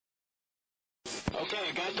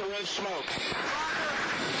Okay, got the red smoke.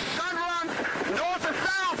 Gun run, north and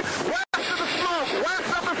south, west of the smoke, west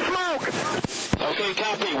of the smoke. Okay,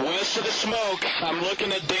 copy. West of the smoke. I'm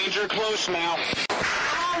looking at danger close now. Come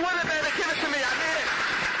on with it, baby. Give it to me. I need it.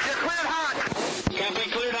 You're cleared hot. Copy,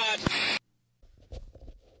 cleared hot.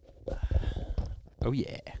 Oh,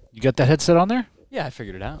 yeah. You got that headset on there? Yeah, I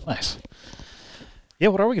figured it out. Nice. Yeah,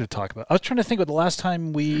 what are we going to talk about? I was trying to think what the last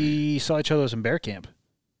time we saw each other was in bear camp.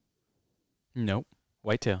 Nope.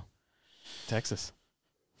 Whitetail. Texas.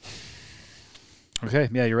 Okay,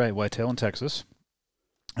 yeah, you're right. Whitetail in Texas.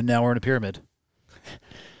 And now we're in a pyramid.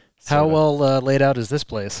 How well laid out is this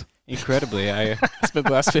place? Incredibly. I spent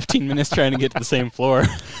the last 15 minutes trying to get to the same floor.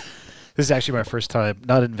 This is actually my first time,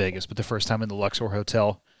 not in Vegas, but the first time in the Luxor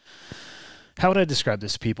Hotel. How would I describe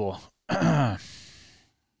this to people?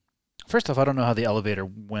 First off, I don't know how the elevator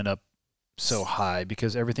went up so high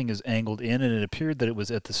because everything is angled in, and it appeared that it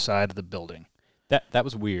was at the side of the building. That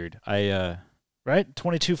was weird. Right?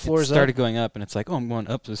 22 floors up. Started going up, and it's like, oh, I'm going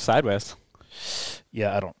up to sideways.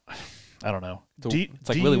 Yeah, I don't know. It's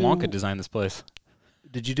like Willy Wonka designed this place.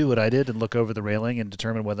 Did you do what I did and look over the railing and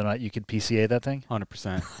determine whether or not you could PCA that thing?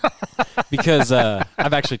 100%. Because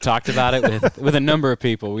I've actually talked about it with a number of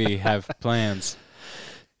people. We have plans.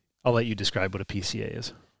 I'll let you describe what a PCA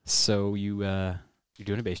is. So you're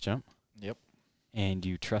doing a base jump. Yep. And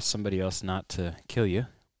you trust somebody else not to kill you.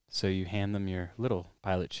 So you hand them your little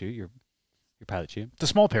pilot chute, your pilot chute. The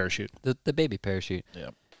small parachute. The baby parachute.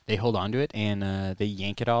 Yep. They hold onto it, and they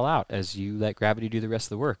yank it all out as you let gravity do the rest of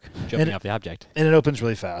the work, jumping off the object. And it opens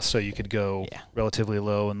really fast, so you could go Yeah. relatively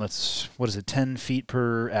low, and what is it, 10 feet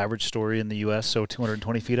per average story in the U.S., so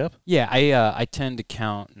 220 feet up? Yeah, I tend to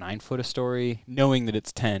count 9 foot a story, knowing that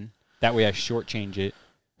it's 10. That way I shortchange it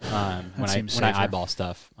when I eyeball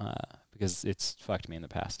stuff, because it's fucked me in the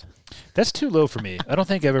past. That's too low for me. I don't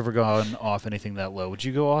think I've ever gone off anything that low. Would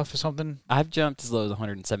you go off of something? I've jumped as low as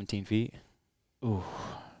 117 feet. Ooh.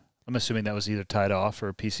 I'm assuming that was either tied off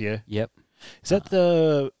or PCA. Yep. Is that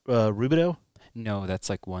the Rubido? No, that's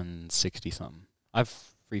like 160-something. I've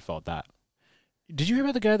free-falled that. Did you hear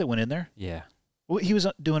about the guy that went in there? Yeah. Well, he was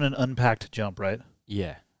doing an unpacked jump, right?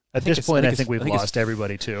 Yeah. At this point, I think we've lost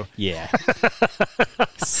everybody, too. Yeah.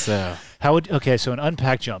 So so an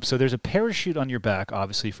unpacked jump. So there's a parachute on your back,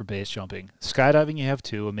 obviously, for base jumping. Skydiving, you have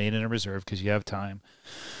 2, a main and a reserve, because you have time.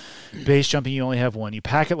 Base jumping, you only have 1. You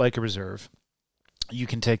pack it like a reserve. You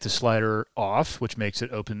can take the slider off, which makes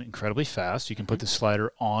it open incredibly fast. You can put the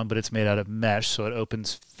slider on, but it's made out of mesh, so it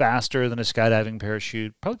opens faster than a skydiving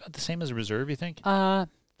parachute. Probably about the same as a reserve, you think?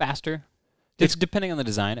 Faster. It's depending on the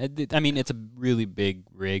design. I mean, it's a really big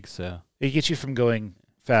rig, so It gets you from going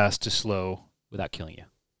fast to slow. without killing you.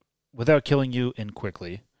 Without killing you and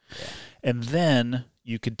quickly. Yeah. And then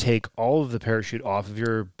you could take all of the parachute off of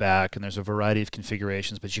your back, and there's a variety of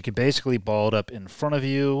configurations, but you could basically ball it up in front of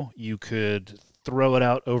you. You could throw it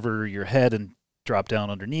out over your head and drop down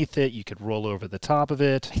underneath it. You could roll over the top of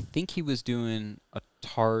it. I think he was doing a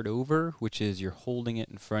tard over, which is you're holding it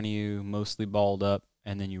in front of you, mostly balled up,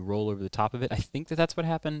 and then you roll over the top of it. I think that's what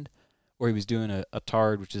happened. Or he was doing a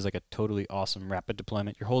tard, which is like a totally awesome rapid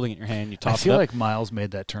deployment. You're holding it in your hand, you toss it up. I feel like Miles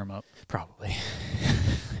made that term up. Probably.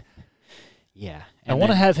 Yeah. I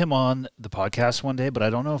want to have him on the podcast one day, but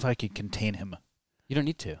I don't know if I could contain him. You don't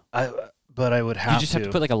need to. But I would have to. You just have to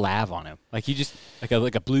put like a lav on him. Like you just like a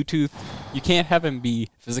Bluetooth. You can't have him be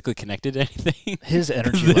physically connected to anything. His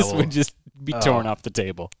energy level. This would just be torn off the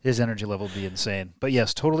table. His energy level would be insane. But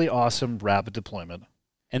yes, totally awesome rapid deployment.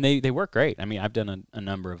 And they work great. I mean, I've done a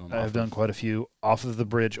number of them. I've done quite a few off of the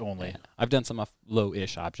bridge only. Yeah. I've done some off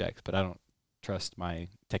low-ish objects, but I don't trust my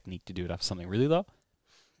technique to do it off something really low.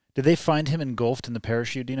 Did they find him engulfed in the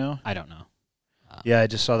parachute, do you know? I don't know. Yeah, I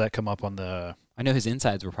just saw that come up on the... I know his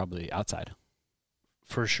insides were probably outside.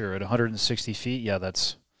 For sure. At 160 feet, yeah,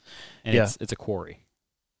 that's... And it's a quarry.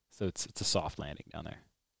 So it's a soft landing down there.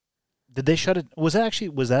 Did they shut it? Was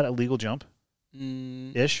that a legal jump?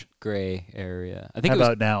 Ish? Gray area. I think How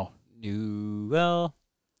about now? Well,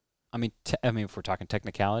 I mean, if we're talking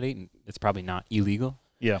technicality, it's probably not illegal.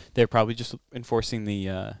 Yeah. They're probably just enforcing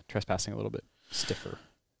the trespassing a little bit stiffer.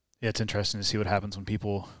 Yeah, it's interesting to see what happens when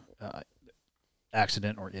people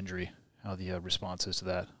accident or injury, how the response is to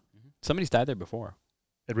that. Mm-hmm. Somebody's died there before.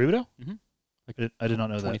 At Rubido? Mm-hmm. I did not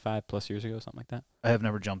know 25 plus years ago, something like that. I have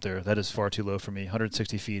never jumped there. That is far too low for me.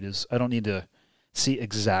 160 feet is... I don't need to see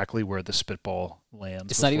exactly where the spitball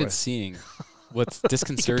lands. It's not even seeing. What's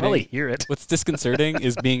disconcerting... You can probably hear it. What's disconcerting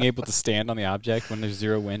is being able to stand on the object when there's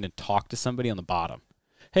zero wind and talk to somebody on the bottom.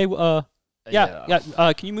 Hey, can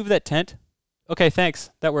you move that tent? Okay,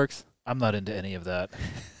 thanks. That works. I'm not into any of that.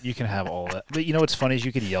 You can have all that. But you know what's funny is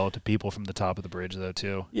you could yell to people from the top of the bridge, though,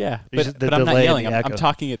 too. Yeah, Because but I'm not delay and yelling. the I'm echo.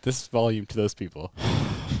 talking at this volume to those people.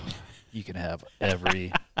 You can have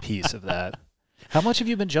every piece of that. How much have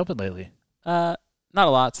you been jumping lately? Not a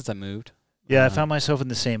lot since I moved. Yeah, I found myself in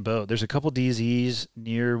the same boat. There's a couple DZs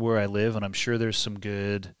near where I live, and I'm sure there's some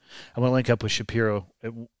good. I'm going to link up with Shapiro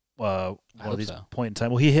at one of these point in time.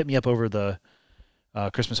 Well, he hit me up over the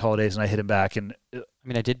Christmas holidays, and I hit him back. And I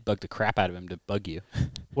mean, I did bug the crap out of him to bug you.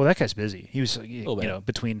 well, that guy's busy. He was,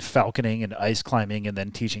 between falconing and ice climbing, and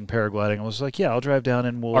then teaching paragliding. I was like, yeah, I'll drive down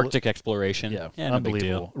and we'll Arctic exploration. Yeah, no big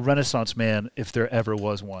unbelievable. deal. Renaissance man, if there ever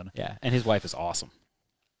was one. Yeah, and his wife is awesome.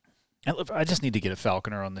 And look, I just need to get a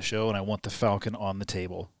falconer on the show, and I want the falcon on the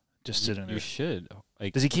table, just sitting there. You should.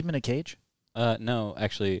 Like, Does he keep him in a cage? No,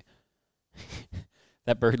 actually,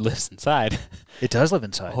 that bird lives inside. It does live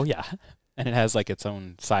inside. Oh yeah, and it has like its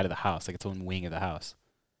own side of the house, like its own wing of the house.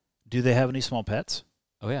 Do they have any small pets?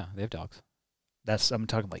 Oh yeah, they have dogs. I'm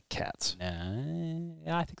talking like cats. Nah,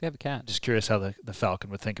 yeah, I think they have a cat. Just curious how the falcon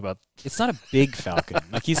would think about. It's not a big falcon.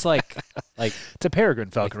 Like he's like It's a peregrine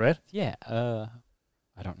falcon, right? Yeah.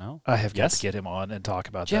 I don't know. I have got to get him on and talk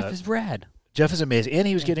about Jeff that. is rad. Jeff is amazing, and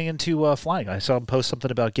he was getting into flying. I saw him post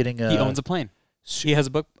something about getting He owns a plane. He has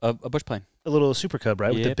a bush plane. a little Super Cub,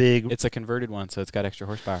 right? With the Yep. big. It's a converted one, so it's got extra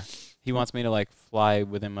horsepower. He wants me to like fly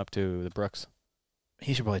with him up to the Brooks.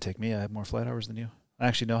 He should probably take me. I have more flight hours than you. I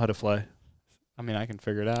actually know how to fly. I mean, I can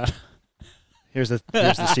figure it out. Here's the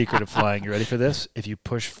secret of flying. You ready for this? If you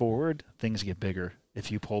push forward, things get bigger. If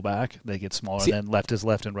you pull back, they get smaller. See, and then left is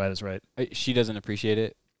left and right is right. She doesn't appreciate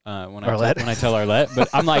it when Arlette? I tell Arlette, but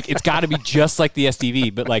I'm like, it's got to be just like the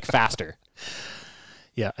SDV, but like faster.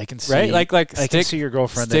 Yeah, I can see. Right? Like I can see your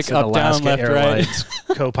girlfriend that's stick an up, down, Alaska left, Airlines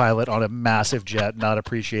co-pilot on a massive jet, not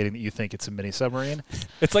appreciating that you think it's a mini submarine.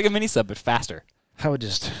 It's like a mini sub, but faster. I would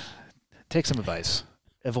just take some advice.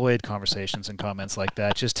 Avoid conversations and comments like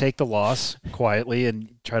that. Just take the loss quietly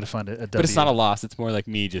and try to find a W. But it's not a loss. It's more like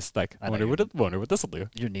me just like, I wonder what this will do.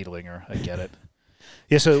 You're needling her. I get it.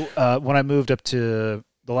 Yeah, so when I moved up to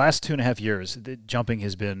the last 2.5 years, the jumping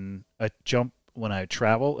has been a jump when I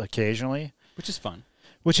travel occasionally. Which is fun.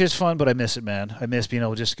 Which is fun, but I miss it, man. I miss being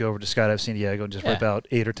able to just go over to Skydive San Diego and just rip out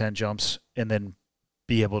 8 or 10 jumps and then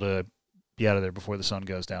be able to be out of there before the sun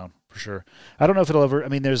goes down, for sure. I don't know if it'll ever... I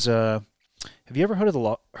mean, there's... have you ever heard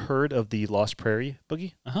of the Lost Prairie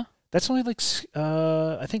Boogie? Uh-huh. That's only like,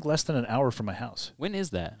 I think, less than an hour from my house. When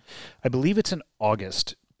is that? I believe it's in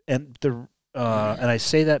August. And and I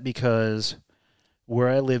say that because where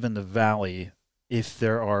I live in the valley, if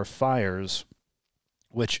there are fires,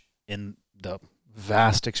 which in the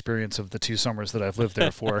vast experience of the 2 summers that I've lived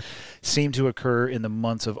there for, seem to occur in the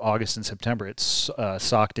months of August and September. It's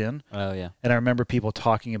socked in. Oh, yeah. And I remember people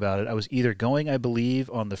talking about it. I was either going, I believe,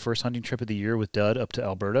 on the first hunting trip of the year with Dud up to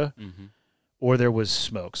Alberta, or there was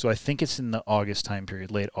smoke. So I think it's in the August time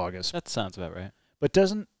period, late August. That sounds about right. But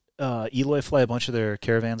doesn't Eloy fly a bunch of their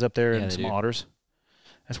caravans up there and some do. otters?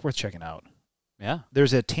 That's worth checking out. Yeah.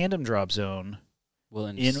 There's a tandem drop zone Well,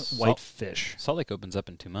 in Whitefish. Salt Lake opens up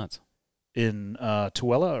in 2 months. In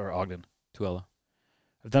Tooele or Ogden? Tooele.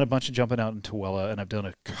 I've done a bunch of jumping out in Tooele, and I've done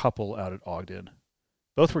a couple out at Ogden.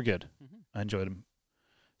 Both were good. I enjoyed them.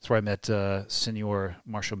 That's where I met Senor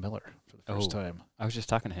Marshall Miller for the first time. I was just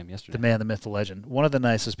talking to him yesterday. The man, the myth, the legend. One of the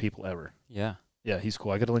nicest people ever. Yeah. Yeah, he's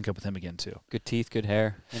cool. I got to link up with him again, too. Good teeth, good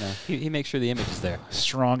hair. You know, he makes sure the image is there.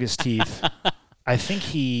 Strongest teeth. I think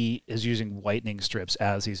he is using whitening strips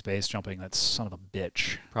as he's base jumping. That son of a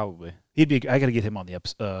bitch. Probably. I got to get him on the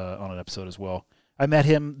on an episode as well. I met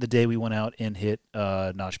him the day we went out and hit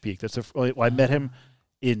Notch Peak. I met him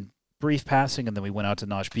in brief passing, and then we went out to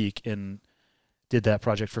Notch Peak and did that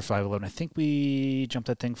project for 511. I think we jumped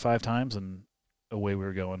that thing 5 times, and away we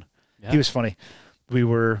were going. Yeah. He was funny. We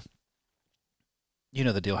were, you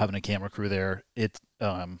know the deal, having a camera crew there. It's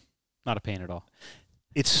not a pain at all.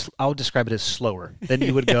 I'll describe it as slower than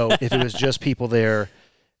you would go if it was just people there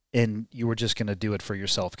and you were just going to do it for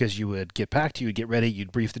yourself, because you would get packed, you would get ready,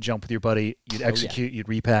 you'd brief the jump with your buddy, you'd execute, you'd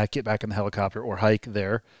repack, get back in the helicopter or hike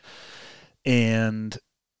there. And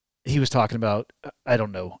he was talking about, I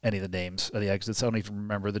don't know any of the names of the exits. I don't even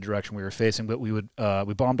remember the direction we were facing, but we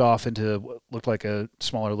bombed off into what looked like a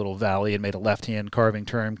smaller little valley and made a left-hand carving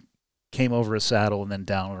turn, came over a saddle and then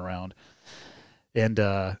down and around.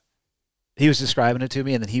 And, he was describing it to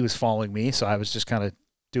me, and then he was following me, so I was just kind of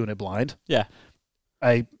doing it blind. Yeah.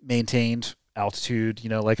 I maintained altitude,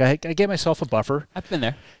 like I gave myself a buffer. I've been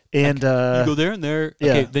there. And you go there and there.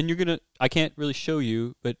 Yeah. Okay, then you're going to, I can't really show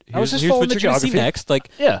you, but here's what you're going to see next. Like,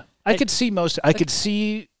 yeah, I could see most, I could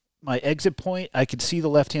see my exit point, I could see the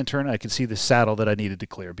left-hand turn. I could see the saddle that I needed to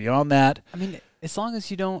clear. Beyond that, I mean, as long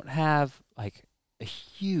as you don't have like a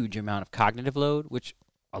huge amount of cognitive load, which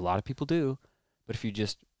a lot of people do, but if you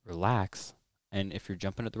just relax and if you're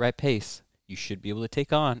jumping at the right pace, you should be able to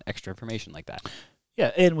take on extra information like that.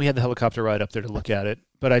 yeah, and we had the helicopter ride up there to look at it,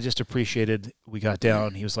 but I just appreciated we got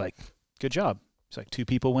down. He was like, good job. It's like 2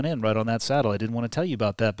 people went in right on that saddle. I didn't want to tell you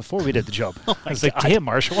about that before we did the jump. I was like, damn,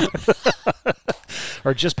 Marshall.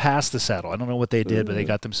 Or just past the saddle. I don't know what they did, but they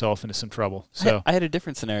got themselves into some trouble. So I had a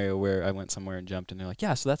different scenario where I went somewhere and jumped, and they're like,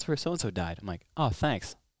 yeah, so that's where so-and-so died. I'm like, oh,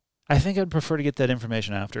 thanks. I think I'd prefer to get that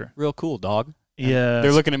information after. Real cool, dog. And Yeah.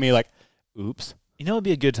 they're looking at me like, oops. You know, it'd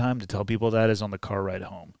be a good time to tell people that is on the car ride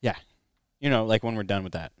home. Yeah. You know, like when we're done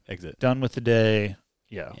with that exit. Done with the day.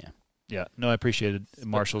 Yeah. Yeah. Yeah. No, I appreciated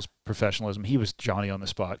Marshall's professionalism. He was Johnny on the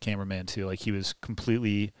spot, cameraman too. Like he was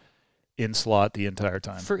completely in slot the entire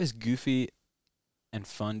time. For as goofy and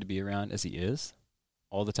fun to be around as he is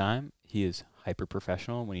all the time, he is hyper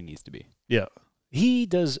professional when he needs to be. Yeah. He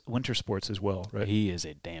does winter sports as well, right? He is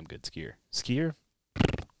a damn good skier. Skier?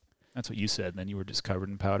 That's what you said. And then you were just covered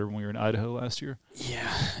in powder when we were in Idaho last year.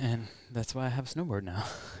 Yeah, and that's why I have a snowboard now.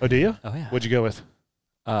 Oh, do you? Oh, yeah. What'd you go with?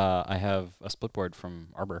 I have a split board from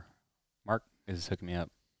Arbor. Mark is hooking me up.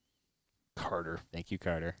 Carter. Thank you,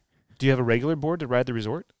 Carter. Do you have a regular board to ride the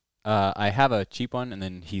resort? I have a cheap one, and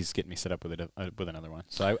then he's getting me set up with with another one.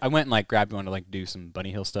 So I went and like grabbed one to like do some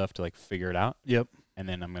bunny hill stuff to like figure it out. Yep. And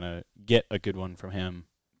then I'm gonna get a good one from him.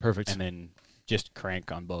 Perfect. And then just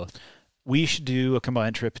crank on both. We should do a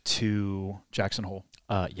combined trip to Jackson Hole.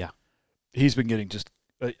 Yeah. He's been getting just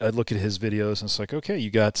I look at his videos and it's like, okay,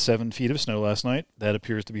 you got 7 feet of snow last night. That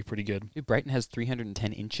appears to be pretty good. Dude, Brighton has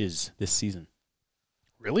 310 inches this season.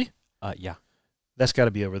 Really? Yeah. That's got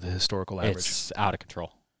to be over the historical average. It's out of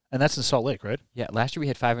control. And that's in Salt Lake, right? Yeah, last year we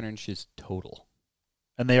had 500 inches total.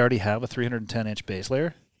 And they already have a 310-inch base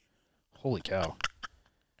layer? Holy cow.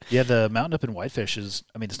 Yeah, the mountain up in Whitefish is,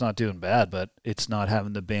 I mean, it's not doing bad, but it's not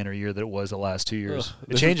having the banner year that it was the last 2 years. Ugh.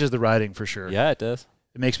 It changes the riding for sure. Yeah, it does.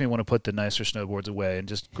 It makes me want to put the nicer snowboards away and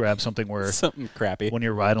just grab something where Something crappy. when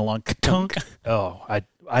you're riding along, tunk. Oh,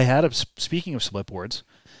 I had a, speaking of split boards,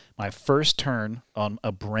 my first turn on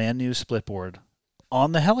a brand new split board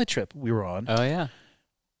on the heli trip we were on. Oh, yeah.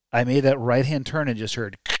 I made that right-hand turn and just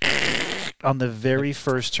heard on the very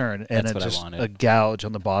first turn, and That's it what I just wanted. a gouge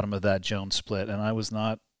on the bottom of that Jones split, and I was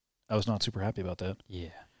not super happy about that. Yeah.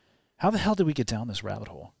 How the hell did we get down this rabbit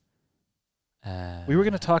hole? We were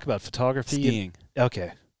going to talk about photography. skiing.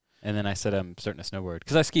 Okay. And then I said I'm starting to snowboard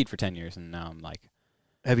because I skied for 10 years, and now I'm like,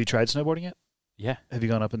 Have you tried snowboarding yet? yeah. Have you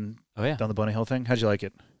gone up and Oh, yeah. done the bunny hill thing? How'd you like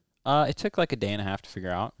it? It took like a day and a half to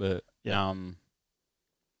figure out, but Yeah.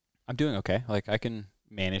 I'm doing okay. Like I can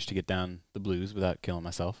manage to get down the blues without killing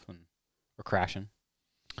myself or crashing.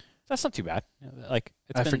 That's not too bad. Like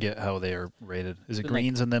I forget how they are rated. Is it been like-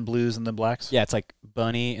 greens and then blues and then blacks? Yeah, it's like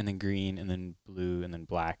bunny and then green and then blue and then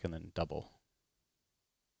black and then double.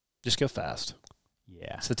 Just go fast. Yeah.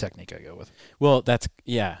 That's the technique I go with. Well,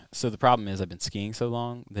 yeah. So the problem is I've been skiing so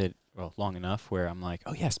long long enough where I'm like,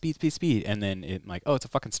 oh yeah, speed, speed, speed, and then I'm like, oh, it's a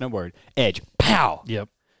fucking snowboard. Edge, pow. Yep.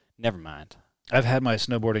 Never mind. I've had my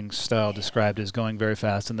snowboarding style described as going very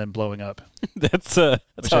fast and then blowing up, That's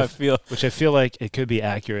Which how I I feel. which I feel like it could be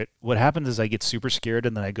accurate. What happens is I get super scared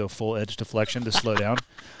and then I go full edge deflection to slow down,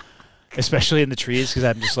 especially in the trees because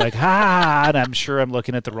I'm just like, and I'm sure I'm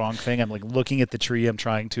looking at the wrong thing. I'm like looking at the tree I'm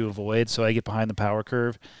trying to avoid, so I get behind the power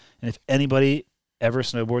curve. And if anybody ever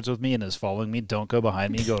snowboards with me and is following me, don't go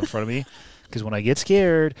behind me, go in front of me. Because when I get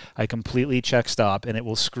scared, I completely check stop and it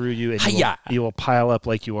will screw you and you will pile up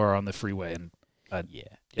like you are on the freeway. And Yeah.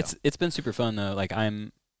 It's been super fun though. Like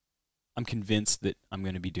I'm convinced that I'm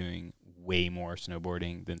going to be doing way more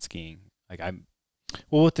snowboarding than skiing. Like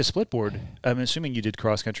well, with the split board, I'm assuming you did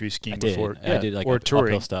cross country skiing before. I did like or touring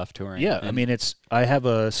uphill stuff, touring. Yeah, and, I mean I have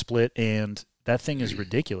a split and that thing is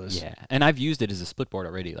ridiculous. Yeah, and I've used it as a split board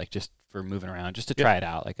already, like just for moving around, just to try it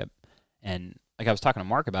out. And I was talking to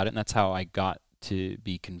Mark about it, and that's how I got to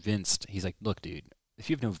be convinced. He's like, look, dude, if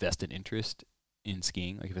you have no vested interest in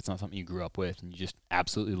skiing, like if it's not something you grew up with and you just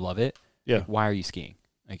absolutely love it, like, why are you skiing?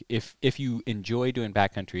 Like if you enjoy doing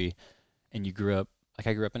backcountry and you grew up, like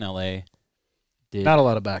I grew up in LA, not a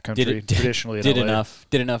lot of backcountry traditionally in LA.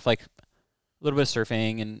 Did enough like a little bit of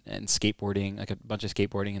surfing and skateboarding, like a bunch of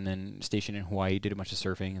skateboarding, and then stationed in Hawaii, did a bunch of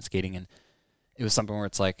surfing and skating, and it was something where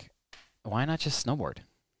it's like, why not just snowboard?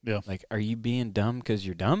 Yeah. Like, are you being dumb because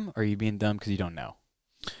you're dumb, or are you being dumb because you don't know?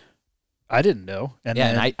 I didn't know. And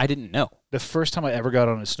I didn't know. The first time I ever got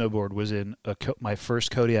on a snowboard was in my first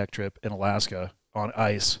Kodiak trip in Alaska on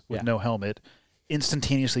ice with no helmet.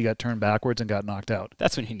 instantaneously got turned backwards and got knocked out.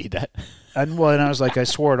 That's when you need that. And I was like, I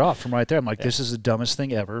swore it off from right there. I'm like, this is the dumbest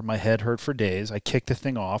thing ever. My head hurt for days. I kicked the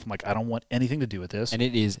thing off. I'm like, I don't want anything to do with this. And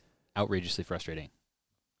it is outrageously frustrating.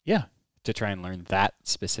 Yeah. To try and learn that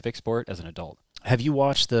specific sport as an adult. Have you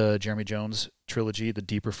watched the Jeremy Jones trilogy, The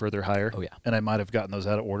Deeper, Further, Higher? Oh, yeah. And I might have gotten those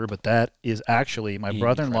out of order, but that is actually, my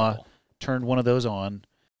brother-in-law turned one of those on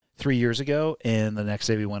 3 years ago, and the next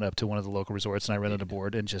day we went up to one of the local resorts, and I rented a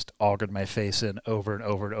board and just augured my face in over and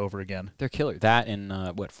over and over again. They're killer. That and,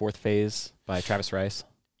 Fourth Phase by Travis Rice?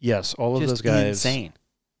 Yes, all of those guys. Insane.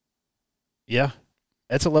 Yeah.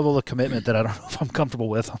 It's a level of commitment that I don't know if I'm comfortable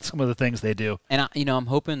with on some of the things they do. And, I'm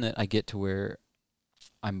hoping that I get to where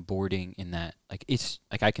I'm boarding in that. Like, it's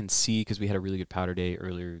like I can see, because we had a really good powder day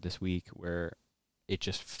earlier this week where it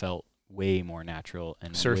just felt way more natural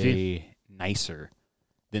and surfy, way nicer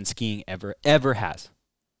than skiing ever has.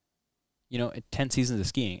 10 seasons of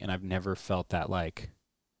skiing, and I've never felt that, like,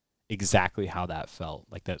 exactly how that felt.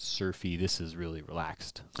 Like that surfy, this is really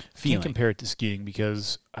relaxed feeling. Can't compare it to skiing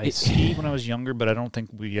because I skied when I was younger, but I don't think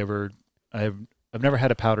I've never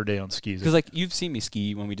had a powder day on skis. Because, like, you've seen me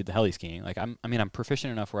ski when we did the heli skiing. Like, I'm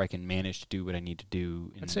proficient enough where I can manage to do what I need to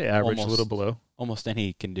do. I'd say average, a little below. Almost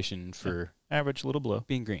any condition for average, a little below.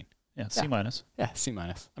 Being green. Yeah, C minus. Yeah, C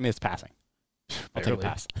minus. I mean, it's passing. I'll take a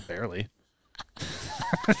pass. Barely.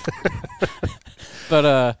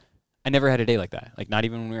 But I never had a day like that. Like, not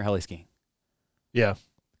even when we were heli skiing. Yeah.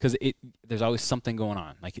 Because there's always something going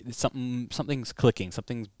on. Like, something's clicking,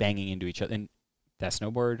 something's banging into each other. And that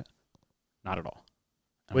snowboard, not at all.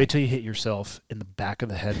 Wait till you hit yourself in the back of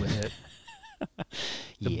the head with it.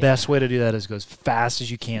 The best way to do that is go as fast as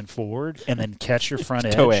you can forward and then catch your front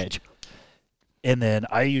edge. Toe edge. And then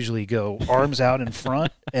I usually go arms out in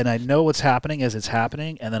front, and I know what's happening as it's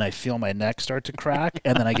happening, and then I feel my neck start to crack,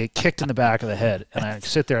 and then I get kicked in the back of the head. And I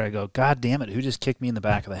sit there and I go, God damn it, who just kicked me in the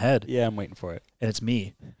back of the head? Yeah, I'm waiting for it. And it's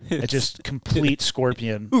me. I just complete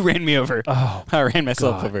scorpion. Who ran me over? Oh, I ran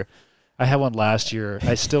myself over. I had one last year.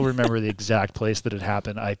 I still remember the exact place that it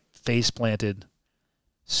happened. I face planted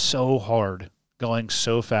so hard, going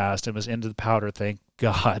so fast, and was into the powder. Thank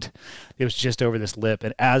God. It was just over this lip.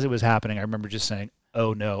 And as it was happening, I remember just saying,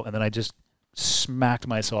 oh no. And then I just smacked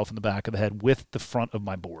myself in the back of the head with the front of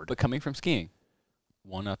my board. But coming from skiing,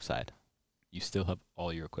 one upside, you still have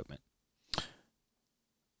all your equipment.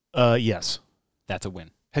 Yes. That's a win.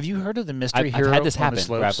 Have you heard of the mystery hero? I've had this on happen the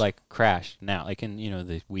slopes? where I've like crashed now, like in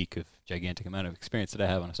the week of gigantic amount of experience that I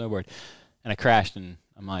have on a snowboard, and I crashed and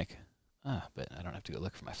I'm like, but I don't have to go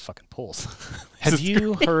look for my fucking poles. Have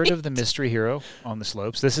you heard of the mystery hero on the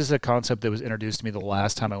slopes? This is a concept that was introduced to me the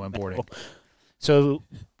last time I went boarding. No. So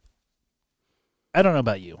I don't know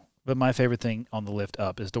about you, but my favorite thing on the lift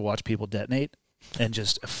up is to watch people detonate and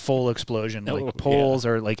just a full explosion. Like poles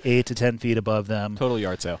are like 8 to 10 feet above them. Total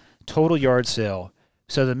yard sale. Total yard sale.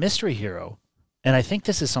 So the mystery hero, and I think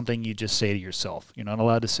this is something you just say to yourself. You're not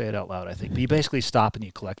allowed to say it out loud, I think. But you basically stop and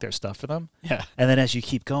you collect their stuff for them. Yeah. And then as you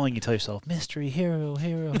keep going, you tell yourself, mystery hero,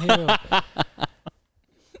 hero, hero.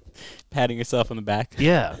 Patting yourself on the back.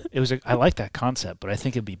 Yeah. I like that concept, but I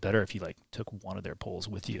think it'd be better if you like took one of their poles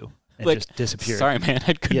with you and just disappeared. Sorry, man.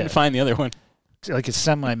 I couldn't find the other one. Like a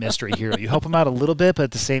semi-mystery hero. You help them out a little bit, but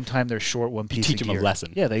at the same time, they're short one piece of gear. Teach them a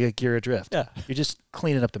lesson. Yeah, they get gear adrift. Yeah. You're just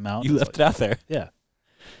cleaning up the mountain. You left it out there. Yeah.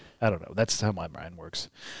 I don't know. That's how my mind works.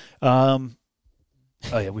 Oh,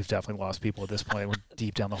 yeah, we've definitely lost people at this point. We're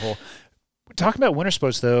deep down the hole. Talking about winter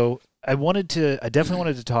sports, though, I definitely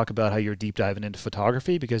wanted to talk about how you're deep diving into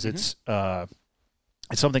photography because it's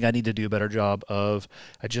something I need to do a better job of.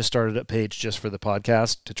 I just started a page just for the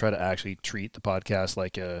podcast to try to actually treat the podcast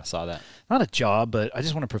like I saw that. Not a job, but I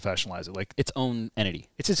just want to professionalize it. Like its own entity.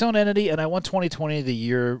 It's its own entity, and I want 2020 the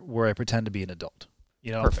year where I pretend to be an adult.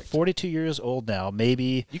 Perfect. 42 years old now,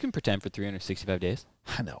 maybe. You can pretend for 365 days.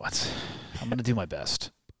 I know. I'm going to do my best.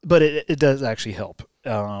 But it does actually help. I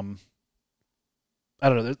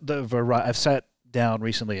don't know. I've sat down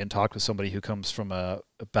recently and talked with somebody who comes from a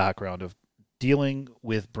background of dealing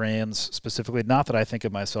with brands specifically. Not that I think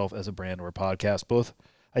of myself as a brand or a podcast. Both.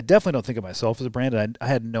 I definitely don't think of myself as a brand. And I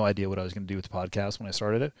had no idea what I was going to do with the podcast when I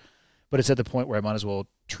started it. But it's at the point where I might as well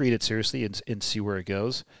treat it seriously and see where it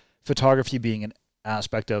goes. Photography being an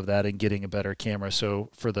aspect of that and getting a better camera. So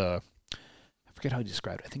for I forget how you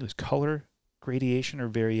described it. I think it was color gradation or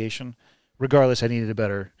variation. Regardless, I needed a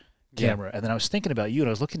better camera. And then I was thinking about you and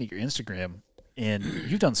I was looking at your Instagram and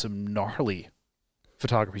you've done some gnarly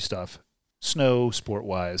photography stuff, snow sport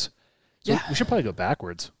wise. So we should probably go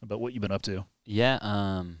backwards about what you've been up to. Yeah.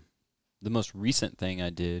 The most recent thing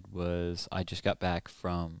I did was I just got back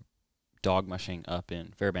from dog mushing up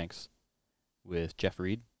in Fairbanks with Jeff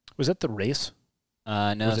Reed. Was that the race?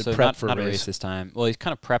 No, was it so prep for not a a race? race this time. Well, he's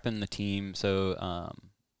kind of prepping the team. So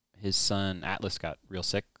his son Atlas got real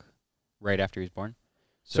sick right after he was born.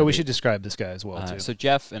 So we they- should describe this guy as well, too. So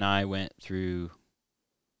Jeff and I went through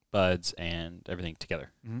buds and everything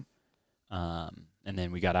together. Mhm. And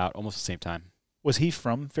then we got out almost the same time. Was he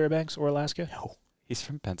from Fairbanks or Alaska? No, he's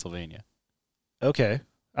from Pennsylvania. Okay.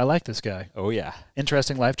 I like this guy. Oh yeah.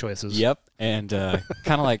 Interesting life choices. Yep. And kind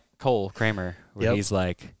of like Cole Kramer, where Yep. he's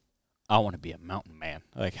like, I want to be a mountain man.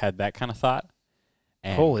 Like had that kind of thought.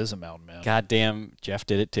 And Cole is a mountain man. goddamn, Jeff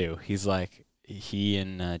did it too. He's like, he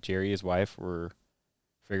and Jerry, his wife, were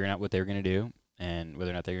figuring out what they were going to do and whether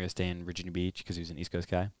or not they were going to stay in Virginia Beach because he was an East Coast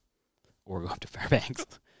guy or go up to Fairbanks.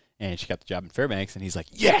 And she got the job in Fairbanks, and he's like,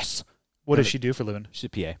 yes! What does she do for a living? She's a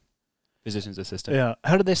PA, physician's assistant. Yeah.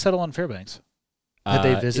 How did they settle on Fairbanks? Had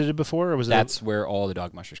they visited before, or was That's where all the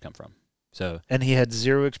dog mushers come from. So And he had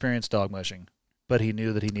zero experience dog mushing, but he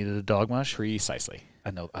knew that he needed a dog mush? precisely.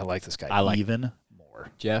 I know. I like this guy I like even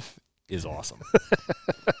more. Jeff is awesome.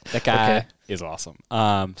 That guy Okay. is awesome.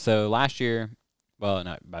 So last year, well,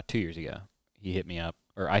 no, about 2 years ago, he hit me up,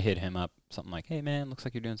 or I hit him up, something like, hey, man, looks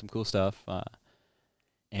like you're doing some cool stuff.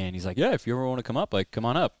 And he's like, yeah, if you ever want to come up, like, come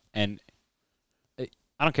on up. And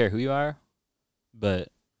I don't care who you are, but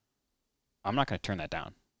I'm not going to turn that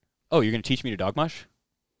down. Oh, you're going to teach me to dog mush?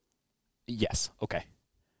 Yes. Okay.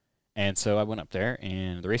 And so I went up there,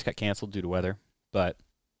 and the race got canceled due to weather, but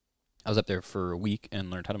I was up there for a week and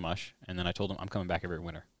learned how to mush, and then I told him I'm coming back every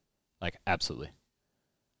winter. Like, absolutely.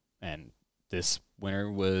 And this winter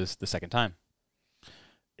was the second time.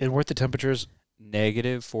 And weren't the temperatures?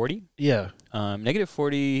 -40. Yeah.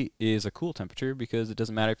 -40 is a cool temperature because it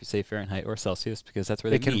doesn't matter if you say Fahrenheit or Celsius because that's where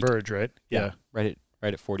They they meet. converge, right? Yeah. Right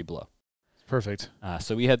at 40 below. Perfect.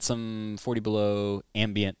 So we had some 40 below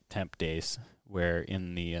ambient temp days where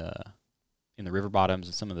in the river bottoms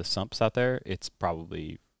and some of the sumps out there, it's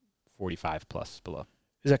probably 45 plus below.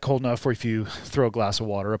 Is that cold enough where if you throw a glass of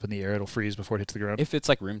water up in the air, it'll freeze before it hits the ground? If it's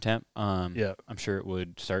like room temp, Yeah. I'm sure it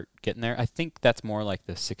would start getting there. I think that's more like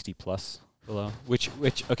the 60 plus below, which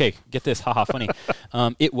okay, get this, haha, funny.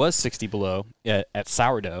 It was 60 below at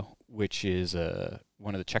Sourdough, which is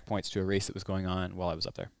one of the checkpoints to a race that was going on while I was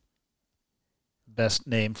up there. Best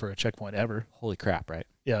name for a checkpoint ever. Holy crap, right?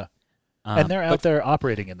 Yeah. And they're out there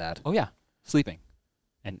operating in that. Oh yeah, sleeping.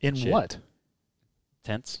 And In shit. what?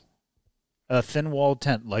 Tents? A thin-walled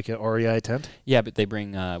tent, like an REI tent? Yeah, but they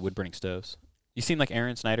bring wood-burning stoves. You seem like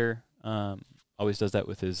Aaron Snyder always does that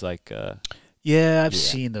with his like. Yeah, I've Yeah.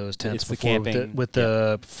 seen those tents It's the before camping- with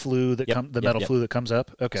the flue that the metal flue that comes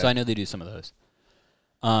up. Okay. So I know they do some of those.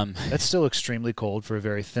 That's still extremely cold for a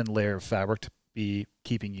very thin layer of fabric to be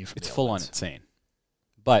keeping you from It's the full on elements. insane,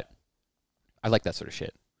 but I like that sort of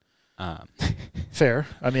shit. Fair.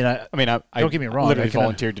 I mean, I don't get me wrong, Literally I can-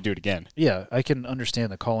 volunteered to do it again. yeah, I can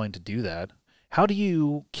understand the calling to do that. How do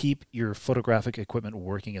you keep your photographic equipment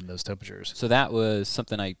working in those temperatures? So that was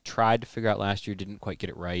something I tried to figure out last year, didn't quite get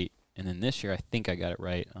it right, and then this year I think I got it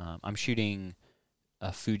right. I'm shooting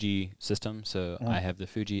a Fuji system, so I have the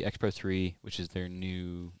Fuji X Pro 3, which is their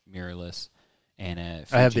new mirrorless, and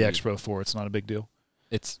I have the X Pro 4. It's not a big deal.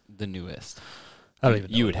 It's the newest. I don't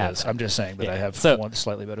even know You what would it have is. that. I'm just saying that Yeah. I have So, one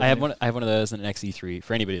slightly better. I have than you. one. I have one of those and an XE3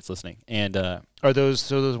 for anybody that's listening. And Are those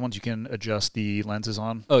those ones you can adjust the lenses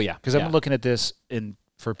on? oh yeah, Because yeah. I've been looking at this, and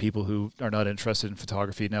for people who are not interested in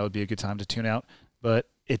photography, now would be a good time to tune out. But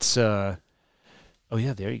it's oh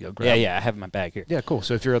yeah, there you go. Grab. yeah. I have it in my bag here. Yeah, cool.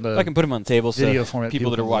 So if you're on the I can put them on the table video so format,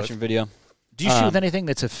 people that people are can look. watching video. do you shoot with anything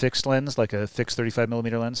that's a fixed lens, like a fixed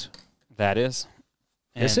 35mm lens? That is.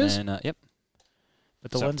 This And is? then, yep.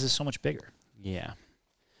 But the So- lens is so much bigger. Yeah.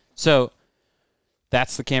 So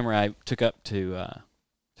that's the camera I took up to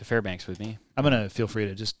Fairbanks with me. I'm gonna feel free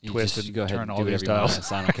to just You twist just and go ahead turn and all do these whatever you want. dials.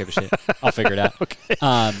 So I don't give a shit. I'll figure it out. Okay.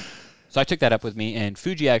 So I took that up with me, and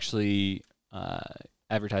Fuji actually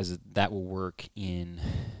advertises that will work in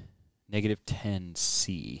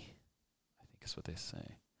 -10C. I think is what they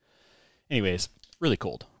say. Anyways, really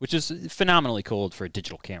cold, which is phenomenally cold for a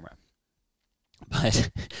digital camera. But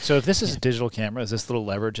So if this is a digital camera, is this little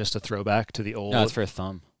lever just a throwback to the old? no, it's for a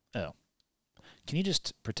thumb. Can you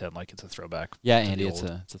just pretend like it's a throwback? Yeah, to Andy, the it's old?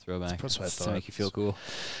 a throwback. That's what I It's to thought. make you feel cool.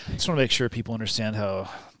 Just want to make sure people understand how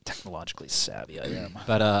technologically savvy I am.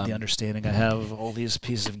 But The understanding I have of all these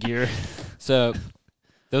pieces of gear. so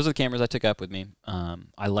those are the cameras I took up with me.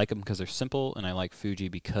 I like them because they're simple, and I like Fuji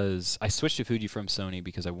because I switched to Fuji from Sony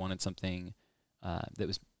because I wanted something that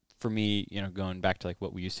was, for me, going back to like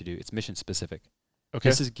what we used to do. It's mission specific. Okay.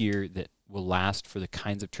 This is gear that will last for the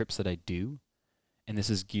kinds of trips that I do. And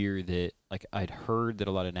this is gear that, like, I'd heard that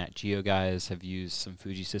a lot of Nat Geo guys have used some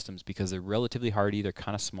Fuji systems because they're relatively hardy, they're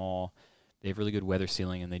kind of small, They have really good weather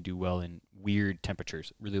sealing, and they do well in weird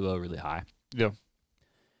temperatures, really low, really high. Yeah.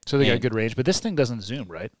 So they got And- good range, but this thing doesn't zoom,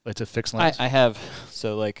 right? It's a fixed lens. I have,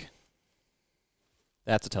 so like,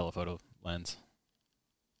 that's a telephoto lens.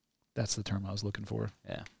 That's the term I was looking for.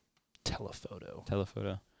 Yeah, Telephoto.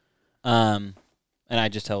 telephoto. And I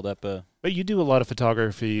just held up a. But you do a lot of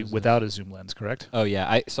photography Is it- without a zoom lens, correct? Oh yeah,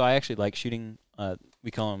 I actually like shooting. We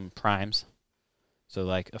call them primes, so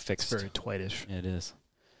like a fixed. It's very Twite-ish. It is.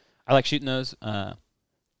 I like shooting those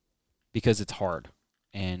because it's hard,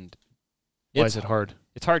 and Why is it hard?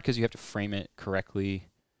 It's hard because you have to frame it correctly,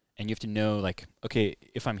 and you have to know, like, okay,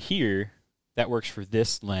 if I'm here, that works for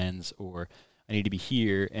this lens, or I need to be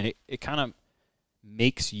here, and it kind of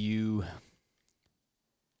makes you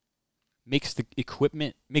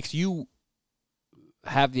makes you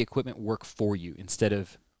have the equipment work for you instead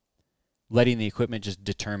of letting the equipment just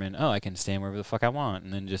determine, oh, I can stand wherever the fuck I want,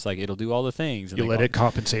 and then just like it'll do all the things. And You like, let it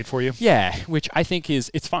compensate for you? yeah, which I think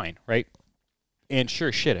it's fine, right? And sure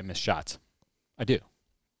as shit, I miss shots. I do.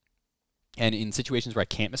 And in situations where I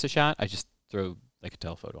can't miss a shot, I just throw like a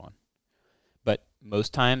telephoto on. But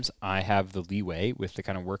most times I have the leeway with the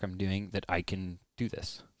kind of work I'm doing that I can do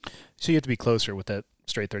this. So you have to be closer with that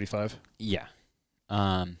straight 35? Yeah.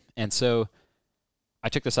 And so I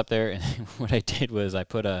took this up there, and what I did was I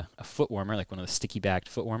put a foot warmer, like one of the sticky-backed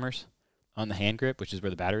foot warmers, on the hand grip, which is where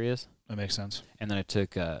the battery is. That makes sense. And then I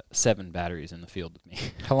took 7 batteries in the field with me.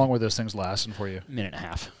 How long were those things lasting for you? A minute and a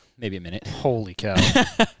half, maybe a minute. Holy cow.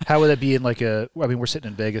 How would that be in like I mean, we're sitting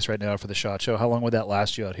in Vegas right now for the SHOT Show. How long would that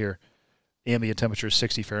last you out here? Ambient temperature is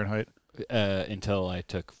 60 Fahrenheit. Until I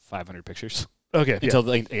took 500 pictures. Okay.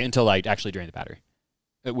 Until I actually drained the battery,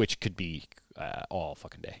 which could be all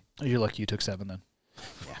fucking day. You're lucky you took 7 then.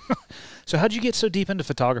 Yeah. So how'd you get so deep into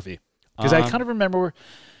photography? Because I kind of remember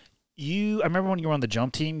I remember when you were on the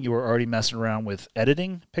jump team, you were already messing around with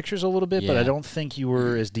editing pictures a little bit, but I Yeah. don't think you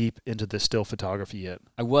were as deep into the still photography yet.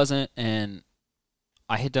 I wasn't, and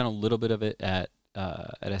I had done a little bit of it at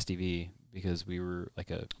SDV because we were like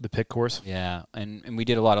The pick course? yeah, and we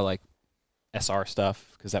did a lot of like SR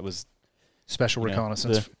stuff because that was Special You know,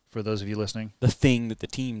 reconnaissance for those of you listening. the thing that the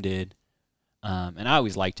team did, and I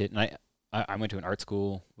always liked it. And I went to an art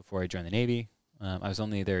school before I joined the Navy. I was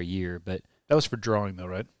only there a year, but That was for drawing though,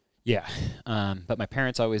 right? yeah. But my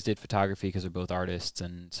parents always did photography because they're both artists,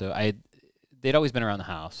 and so they'd always been around the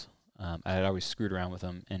house. I had always screwed around with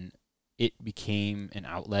them, and it became an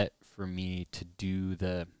outlet for me to do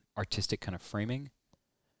the artistic kind of framing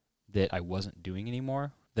that I wasn't doing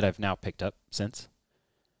anymore, that I've now picked up since.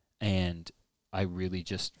 And I really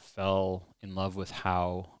just fell in love with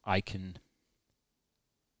how I can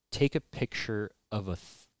take a picture of a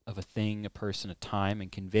thing, a person, a time,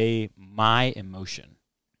 and convey my emotion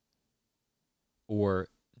or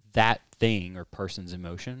that thing or person's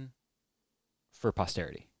emotion for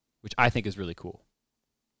posterity, which I think is really cool.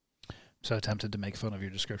 So tempted to make fun of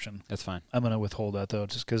your description. That's fine. I'm going to withhold that though,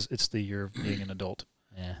 just because it's the year of being an adult.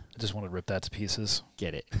 Yeah, I just want to rip that to pieces.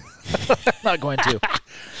 get it. Not going to.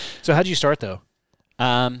 So how'd you start though?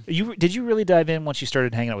 Did you really dive in once you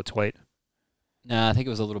started hanging out with Twite? No, I think it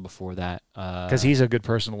was a little before that. Because he's a good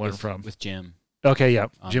person to learn from. with Jim. Okay, yeah.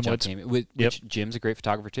 Jim Jump Woods. Team, which Jim's a great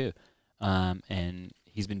photographer too, and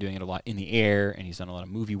he's been doing it a lot in the air, and he's done a lot of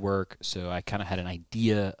movie work. So I kind of had an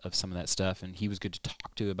idea of some of that stuff, and he was good to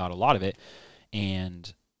talk to about a lot of it.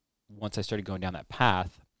 And once I started going down that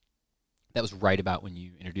path, that was right about when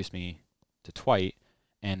you introduced me to Twite,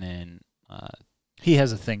 and then He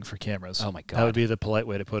has a thing for cameras. oh my god, That would be the polite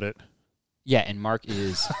way to put it. yeah. And Mark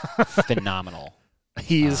is phenomenal.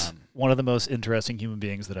 He's one of the most interesting human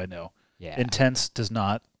beings that I know. Yeah, Intense does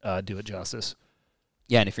not do it justice.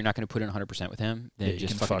 yeah. And if you're not going to put in 100% with him, then Yeah, you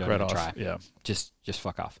just can fucking fuck don't right even off. try. Yeah. Just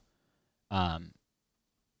fuck off.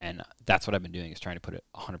 And that's what I've been doing, is trying to put it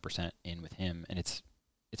 100% in with him, and it's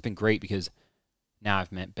been great because now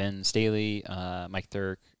I've met Ben Staley, Mike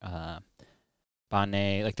Thurk,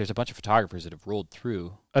 Bonnet. Like, there's a bunch of photographers that have rolled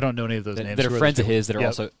through I don't know any of those names. that Who are are friends those of his that are Yep.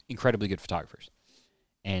 also incredibly good photographers,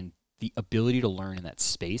 and the ability to learn in that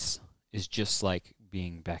space is just like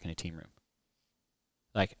being back in a team room.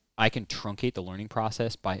 Like, I can truncate the learning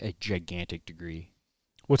process by a gigantic degree.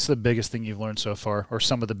 What's the biggest thing you've learned so far, or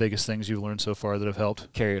some of the biggest things you've learned so far that have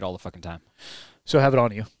helped? Carry it all the fucking time, So have it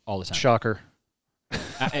on you. all the time. Shocker.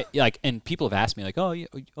 Like, and people have asked me, like, you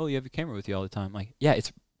have your camera with you all the time. Like, yeah,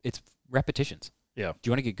 it's repetitions. Yeah. Do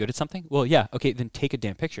you want to get good at something? Well, yeah. Okay, then take a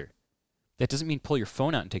damn picture. That doesn't mean pull your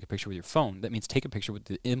phone out and take a picture with your phone. That means take a picture with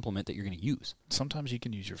the implement that you're going to use. Sometimes you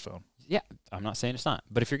can use your phone. Yeah, I'm not saying it's not.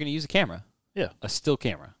 But if you're going to use a camera, Yeah. a still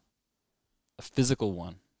camera, a physical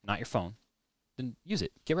one, not your phone, then use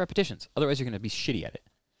it. Get repetitions. Otherwise, you're going to be shitty at it.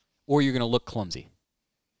 or you're going to look clumsy.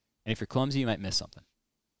 And if you're clumsy, you might miss something.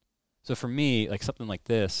 So for me, like something like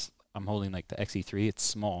this, I'm holding like the XE3. It's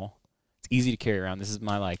small. It's easy to carry around. This is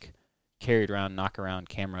my like carried around, knock around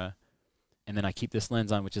camera. And then I keep this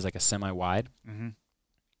lens on, which is like a semi-wide. Mm-hmm.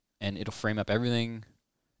 And it'll frame up everything.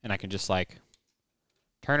 And I can just like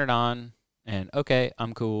turn it on and okay,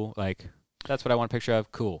 I'm cool. Like that's what I want a picture of.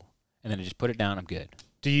 Cool. And then I just put it down. I'm good.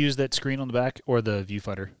 Do you use that screen on the back or the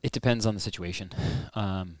viewfinder? It depends on the situation.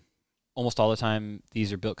 Almost all the time,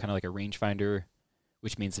 these are built kind of like a rangefinder,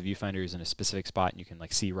 which means the viewfinder is in a specific spot and you can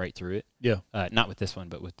like see right through it. Yeah. Not with this one,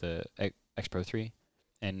 but with the X Pro 3.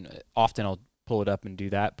 And often I'll pull it up and do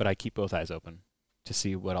that, but I keep both eyes open to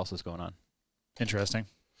see what else is going on. Interesting.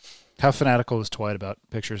 How fanatical is Dwight about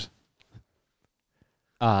pictures?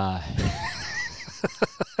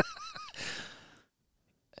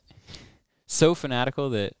 So fanatical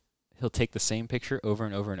that he'll take the same picture over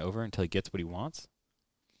and over and over until he gets what he wants.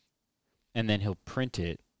 And then he'll print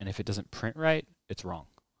it, and if it doesn't print right, it's wrong.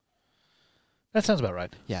 That sounds about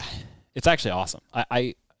right. Yeah. It's actually awesome.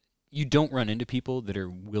 You don't run into people that are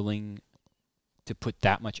willing to put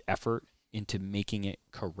that much effort into making it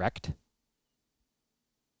correct.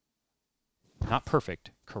 Not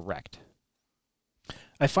perfect, correct.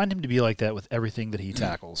 I find him to be like that with everything that he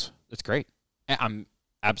tackles. It's great. I'm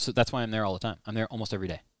absolutely. That's why I'm there all the time. I'm there almost every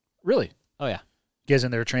day. Really? Oh yeah. You guys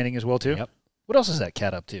in there training as well too? Yep. What else is that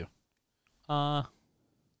cat up to?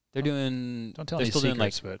 They're doing. Don't tell they're any still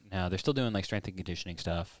secrets, doing like but no, they're still doing like strength and conditioning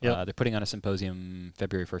stuff. Yep. They're putting on a symposium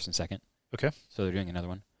February 1st and 2nd. Okay. So they're doing another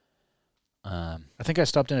one. I think I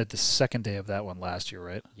stopped in at the second day of that one last year,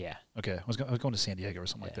 right? Yeah. Okay. I was going to San Diego or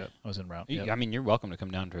something like that. I was en route. Yep. I mean, you're welcome to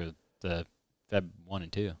come down to the Feb 1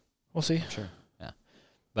 and 2. We'll see. Sure. Yeah.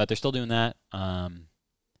 But they're still doing that.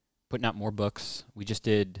 Putting out more books. We just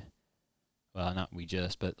did. Well, not we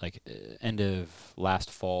just, but like end of last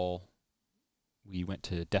fall, we went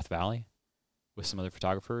to Death Valley with some other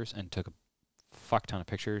photographers and took a fuck ton of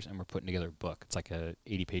pictures, and we're putting together a book. It's like a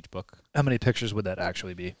 80-page book. How many pictures would that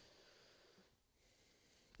actually be?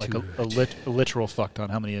 Like a literal fuck ton.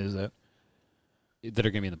 How many is that? That are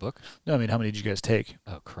going to be in the book? No, I mean, how many did you guys take?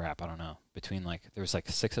 Oh, crap. I don't know. Between there was like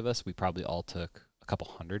 6 of us. We probably all took a couple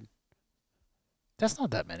hundred. That's not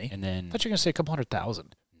that many. And then. I thought you were going to say a couple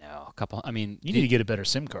 100,000. No, a couple. I mean. You need to get a better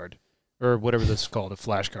SIM card. Or whatever this is called, a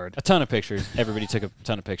flash card. A ton of pictures. Everybody took a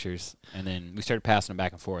ton of pictures. And then we started passing them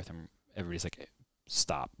back and forth. And everybody's like,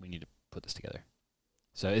 stop. We need to put this together.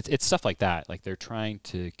 So it's stuff like that. Like they're trying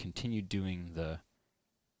to continue doing the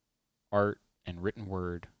art and written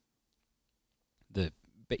word, the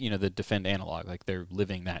defend analog, like they're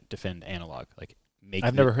living that defend analog. Like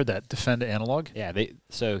I've never heard that defend analog. Yeah,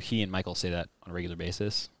 so he and Michael say that on a regular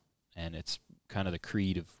basis, and it's kind of the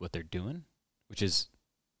creed of what they're doing, which is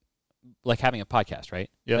like having a podcast, right?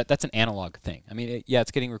 Yeah, that's an analog thing. I mean,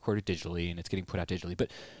 it's getting recorded digitally and it's getting put out digitally,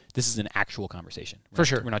 but this is an actual conversation. For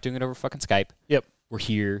sure, we're not doing it over fucking Skype. Yep. We're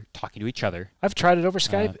here talking to each other. I've tried it over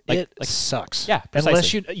Skype. It sucks. Yeah,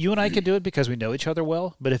 precisely. Unless you and I can do it because we know each other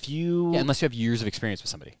well. But if you... Yeah, unless you have years of experience with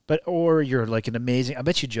somebody. Or you're like an amazing... I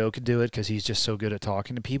bet you Joe could do it because he's just so good at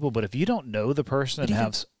talking to people. But if you don't know the person and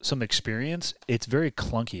have some experience, it's very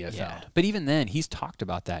clunky, I found. But even then, he's talked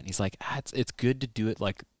about that. And he's like, it's good to do it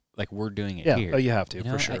like we're doing it here. Oh, you have to,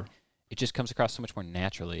 for sure. It just comes across so much more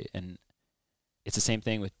naturally. And it's the same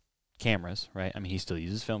thing with cameras, right? I mean, he still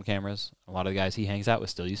uses film cameras. A lot of the guys he hangs out with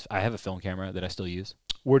still use. I have a film camera that I still use.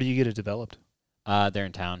 Where do you get it developed? They're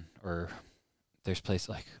in town, or there's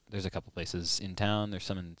a couple places in town. There's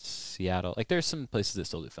some in Seattle. Like there's some places that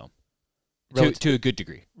still do film to a good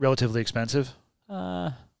degree. Relatively expensive.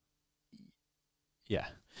 Yeah.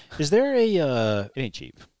 Is there a it ain't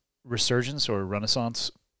cheap resurgence or renaissance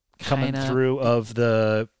coming through of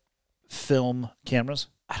the film cameras?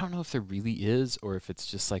 I don't know if there really is, or if it's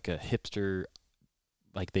just like a hipster,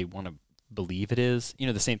 like they want to believe it is. You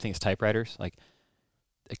know, the same thing as typewriters. Like,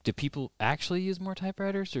 do people actually use more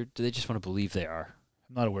typewriters, or do they just want to believe they are?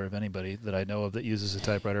 I'm not aware of anybody that I know of that uses a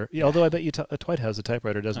typewriter. Yeah, although I bet you Dwight has a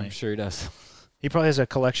typewriter, doesn't he? I'm sure he does. He probably has a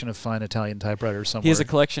collection of fine Italian typewriters somewhere. He has a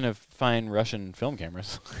collection of fine Russian film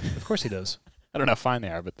cameras. Of course he does. I don't know how fine they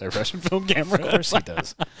are, but they're Russian film cameras. Of course he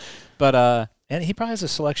does. But and he probably has a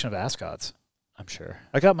selection of Ascots. I'm sure.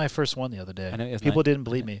 I got my first one the other day. I know, people didn't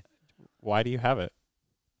believe me. Why do you have it?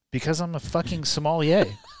 Because I'm a fucking sommelier.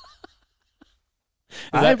 Is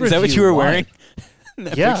that what you were wearing?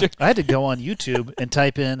 Yeah, picture? I had to go on YouTube and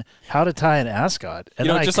type in how to tie an ascot. And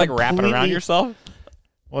you don't just like wrap it around yourself?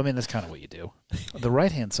 Well, I mean, that's kind of what you do. The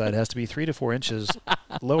right-hand side has to be 3 to 4 inches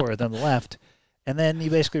lower than the left. And then you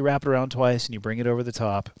basically wrap it around twice and you bring it over the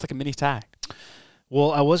top. It's like a mini tie.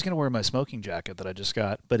 Well, I was going to wear my smoking jacket that I just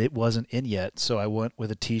got, but it wasn't in yet, so I went with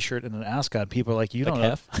a T-shirt and an ascot. People are like, "You don't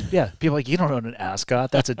know?" Yeah, people are like, "You don't own an ascot?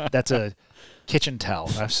 That's a kitchen towel."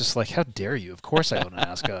 I was just like, "How dare you? Of course I own an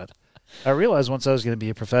ascot." I realized once I was going to be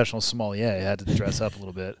a professional sommelier, I had to dress up a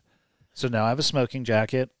little bit. So now I have a smoking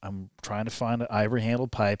jacket. I'm trying to find an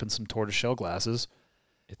ivory-handled pipe and some tortoiseshell glasses,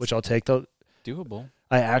 which I'll take. Doable.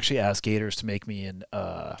 I actually asked Gators to make me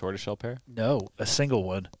Tortoiseshell pair? No, a single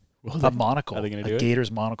one. A monocle. Are they going to do it?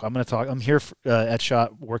 Gators monocle. I'm going to talk. I'm here at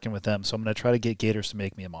SHOT working with them, so I'm going to try to get Gators to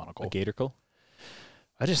make me a monocle. A Gatorcle?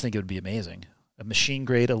 I just think it would be amazing. A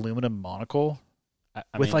machine-grade aluminum monocle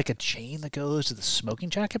with like a chain that goes to the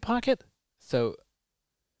smoking jacket pocket. So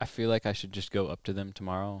I feel like I should just go up to them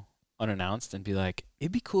tomorrow unannounced and be like,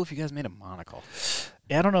 it'd be cool if you guys made a monocle.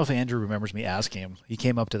 Yeah, I don't know if Andrew remembers me asking him. He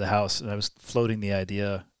came up to the house, and I was floating the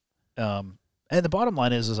idea. And the bottom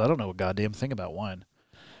line is I don't know a goddamn thing about wine.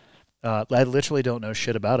 I literally don't know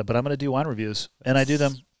shit about it, but I'm going to do wine reviews, and I do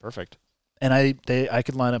them. Perfect. And I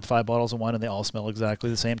could line up 5 bottles of wine, and they all smell exactly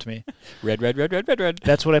the same to me. Red, red, red, red, red, red.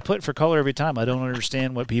 That's what I put for color every time. I don't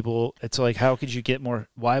understand what people. It's like, how could you get more?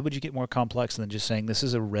 Why would you get more complex than just saying this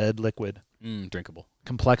is a red liquid? Drinkable.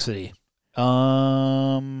 Complexity.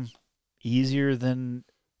 Easier than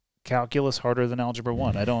calculus, harder than algebra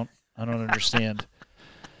 1. I don't understand.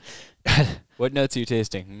 What notes are you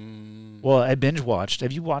tasting? Well, I binge watched.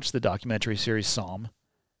 Have you watched the documentary series Psalm?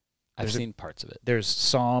 I've seen parts of it. There's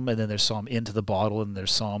Psalm, and then there's Psalm Into the Bottle, and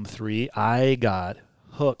there's Psalm 3. I got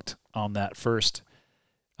hooked on that first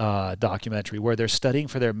documentary where they're studying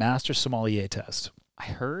for their master sommelier test. I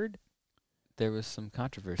heard there was some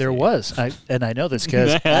controversy. There was. And I know this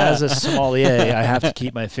because as a sommelier, I have to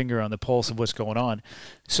keep my finger on the pulse of what's going on.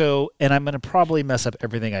 So, and I'm going to probably mess up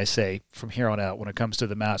everything I say from here on out when it comes to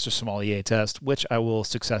the master sommelier test, which I will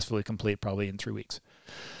successfully complete probably in 3 weeks.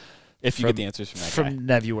 If you get the answers from that guy. From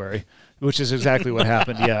February, which is exactly what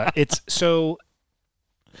happened. Yeah. It's so,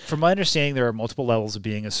 from my understanding, there are multiple levels of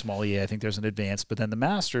being a sommelier. I think there's an advanced, but then the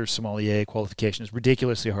master sommelier qualification is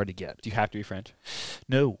ridiculously hard to get. Do you have to be French?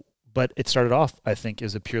 No. But it started off, I think,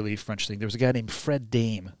 as a purely French thing. There was a guy named Fred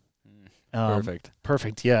Dame.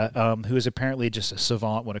 Perfect, yeah, who is apparently just a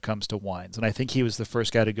savant when it comes to wines. And I think he was the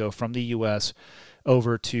first guy to go from the U.S.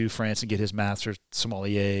 over to France and get his master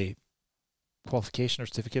sommelier qualification or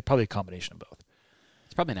certificate, probably a combination of both.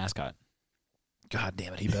 It's probably an ascot. God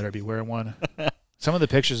damn it, he better be wearing one. Some of the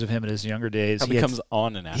pictures of him in his younger days. Probably comes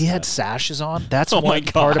on an ascot. He had sashes on. That's one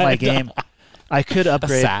part of my game. I could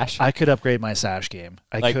upgrade. A sash? I could upgrade my sash game.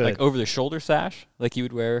 I could. Like over the shoulder sash, like you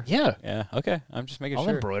would wear. Yeah. Yeah. Okay. I'm just making I'll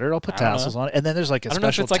sure. embroider it. I'll put tassels on it, and then there's like a I don't know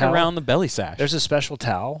if special it's like towel. around the belly sash. There's a special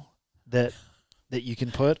towel that you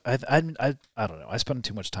can put. I don't know. I spend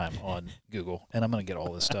too much time on Google, and I'm gonna get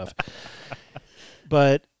all this stuff.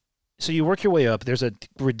 But so you work your way up. There's a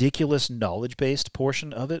ridiculous knowledge-based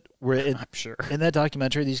portion of it where I'm sure. In that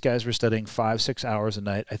documentary, these guys were studying 5-6 hours a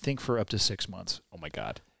night. I think for up to 6 months. Oh my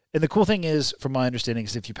God. And the cool thing is, from my understanding,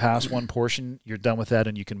 is if you pass one portion, you're done with that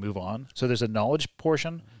and you can move on. So there's a knowledge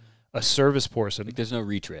portion, a service portion. Like there's no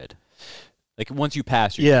retread. Like once you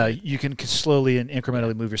pass, you can slowly and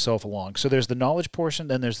incrementally move yourself along. So there's the knowledge portion,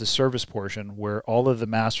 then there's the service portion where all of the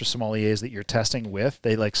master sommeliers that you're testing with,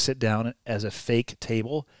 they like sit down as a fake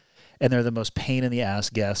table, and they're the most pain in the ass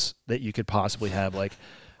guests that you could possibly have. Like,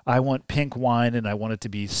 I want pink wine and I want it to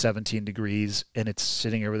be 17 degrees and it's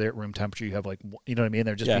sitting over there at room temperature. You have like, you know what I mean?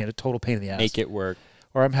 They're just being a total pain in the ass. Make it work.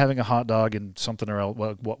 Or I'm having a hot dog and something or else.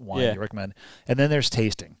 What wine do you recommend? And then there's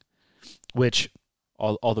tasting, which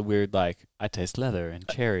all the weird, like, I taste leather and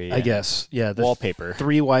cherry. I guess. Yeah. The wallpaper.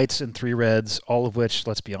 3 whites and 3 reds, all of which,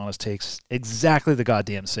 let's be honest, takes exactly the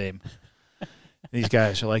goddamn same. These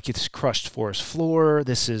guys are like, it's crushed forest floor.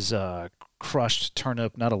 This is crushed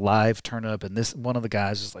turnip, not a live turnip. And this one of the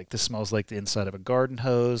guys is like, this smells like the inside of a garden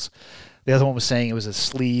hose. The other one was saying it was a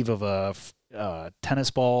sleeve of a tennis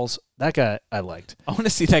balls. That guy I liked. I want to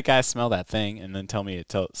see that guy smell that thing and then tell me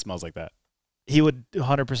it smells like that. He would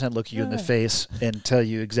 100% look you in the face and tell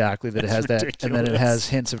you exactly that it has ridiculous. That, and then it has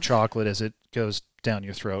hints of chocolate as it goes down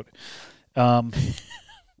your throat.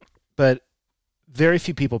 But very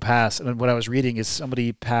few people pass. And what I was reading is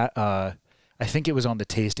somebody, I think it was on the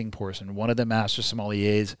tasting portion, one of the master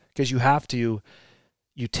sommeliers, because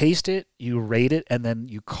you taste it, you rate it, and then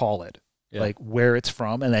you call it, like where it's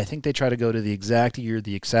from. And I think they try to go to the exact year,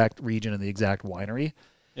 the exact region, and the exact winery.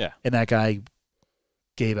 Yeah. And that guy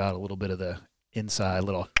gave out a little bit of the inside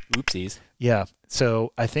little oopsies. Yeah.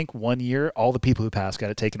 So I think 1 year, all the people who passed got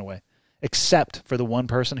it taken away, except for the one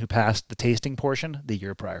person who passed the tasting portion the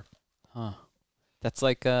year prior. Huh. That's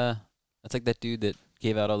like that dude that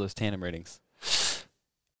gave out all those tandem ratings.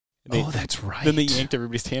 That's right. Then they yanked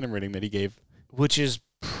everybody's tandem rating that he gave. Which is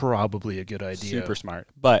probably a good idea. Super smart,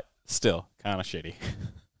 but still kind of shitty.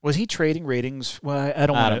 Was he trading ratings? Well, I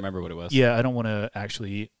don't remember what it was. Yeah, I don't want to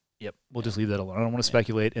actually. Yep, we'll just leave that alone. I don't want to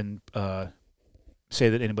speculate and say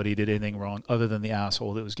that anybody did anything wrong other than the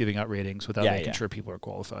asshole that was giving out ratings without making sure people are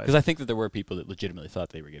qualified. Because I think that there were people that legitimately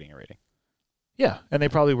thought they were getting a rating. Yeah, and they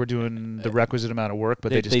probably were doing the requisite amount of work,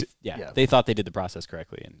 but they thought they did the process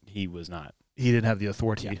correctly, and he was not. He didn't have the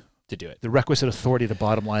authority to do it. The requisite authority to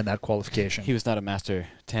bottom line that qualification. He was not a master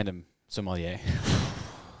tandem sommelier.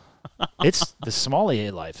 It's the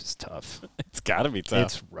sommelier life is tough. It's got to be tough.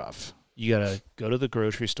 It's rough. You got to go to the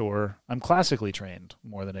grocery store. I'm classically trained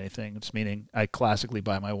more than anything. It's meaning I classically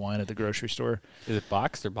buy my wine at the grocery store. Is it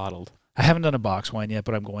boxed or bottled? I haven't done a box wine yet,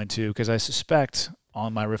 but I'm going to because I suspect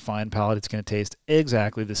on my refined palate it's going to taste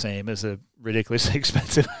exactly the same as a ridiculously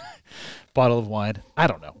expensive bottle of wine. I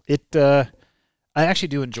don't know. I actually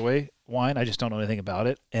do enjoy wine. I just don't know anything about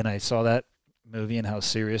it. And I saw that movie and how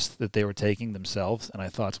serious that they were taking themselves. And I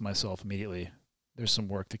thought to myself immediately, there's some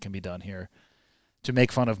work that can be done here to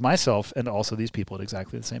make fun of myself and also these people at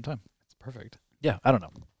exactly the same time. It's perfect. Yeah, I don't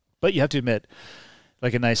know. But you have to admit,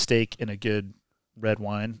 like a nice steak and a good red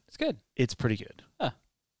wine. It's good. It's pretty good. Huh.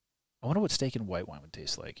 I wonder what steak and white wine would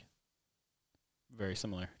taste like. Very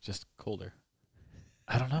similar, just colder.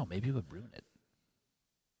 I don't know. Maybe it would ruin it.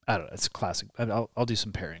 I don't know. It's classic. I'll do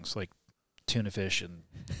some pairings like tuna fish and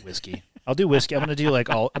whiskey. I'll do whiskey. I'm going to do like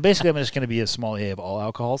basically I'm just going to be a sommelier of all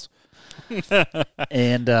alcohols.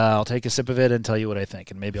 And I'll take a sip of it and tell you what I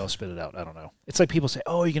think. And maybe I'll spit it out. I don't know. It's like people say,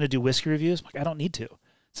 oh, you're going to do whiskey reviews? I'm like, I don't need to.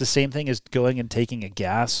 It's the same thing as going and taking a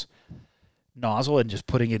gas nozzle and just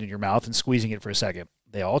putting it in your mouth and squeezing it for a second.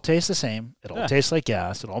 They all taste the same. It all tastes like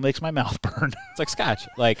gas. It all makes my mouth burn. It's like scotch.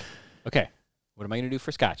 Like, okay, what am I going to do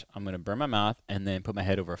for scotch? I'm going to burn my mouth and then put my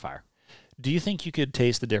head over a fire. Do you think you could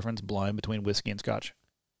taste the difference blind between whiskey and scotch?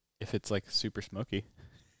 If it's like super smoky.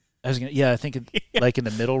 I think like in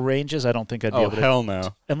the middle ranges, I don't think I'd be able to. Oh, hell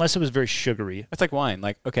no. Unless it was very sugary. It's like wine.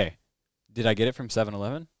 Like, okay, did I get it from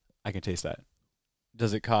 7-Eleven? I can taste that.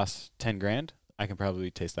 Does it cost 10 grand? I can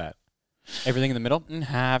probably taste that. Everything in the middle?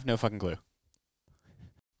 Have no fucking clue.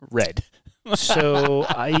 Red. So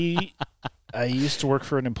I used to work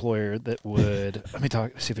for an employer that would,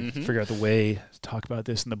 see if I can figure out the way to talk about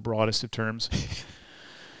this in the broadest of terms.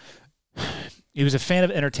 He was a fan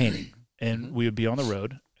of entertaining, and we would be on the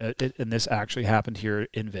road. And this actually happened here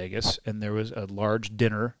in Vegas, and there was a large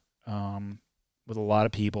dinner with a lot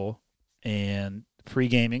of people, and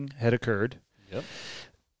pre-gaming had occurred. Yep.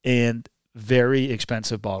 And very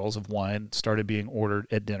expensive bottles of wine started being ordered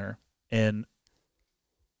at dinner. And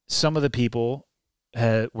some of the people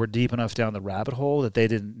were deep enough down the rabbit hole that they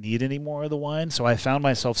didn't need any more of the wine. So I found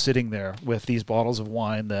myself sitting there with these bottles of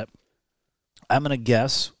wine that I'm going to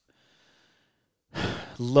guess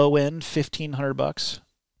low end $1,500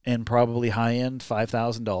 and probably high end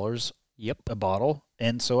 $5,000. Yep. A bottle.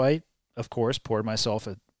 And so I, of course, poured myself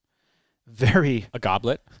a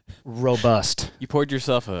goblet. Robust. You poured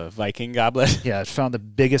yourself a Viking goblet? Yeah, I found the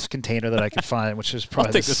biggest container that I could find, which is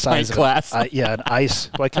probably the size of glass. an ice.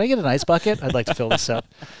 Like, can I get an ice bucket? I'd like to fill this up.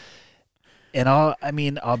 And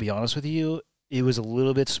I'll be honest with you, it was a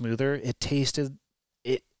little bit smoother. It tasted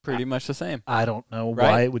pretty much the same. I don't know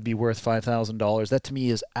why it would be worth $5,000. That to me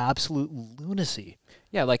is absolute lunacy.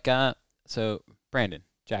 Yeah, like so Brandon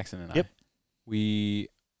Jackson and I, we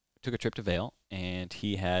took a trip to Vail, and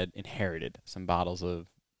he had inherited some bottles of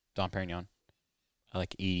Dom Perignon,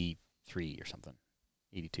 like 83 or something,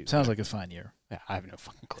 82. Sounds like a fine year. Yeah, I have no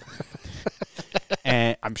fucking clue.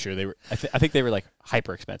 And I'm sure they were. I think they were like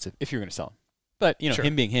hyper expensive if you're going to sell them. But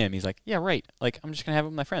him being him, he's like, yeah, right. Like I'm just gonna have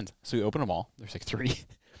them with my friends. So we opened them all. There's like 3, and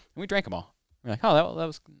we drank them all. We're like, oh, that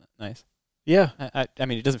was nice. Yeah. I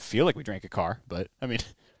mean, it doesn't feel like we drank a car, but I mean,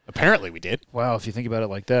 apparently we did. Wow, if you think about it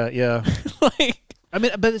like that, yeah. I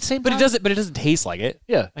mean, but at the same time, but it doesn't taste like it.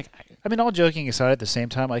 Yeah. Like, I mean, all joking aside, at the same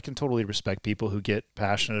time, I can totally respect people who get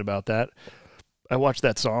passionate about that. I watched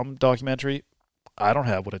that Somm documentary. I don't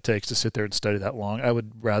have what it takes to sit there and study that long. I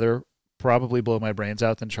would rather probably blow my brains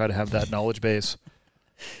out than try to have that knowledge base.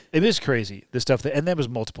 It is crazy, the stuff and there was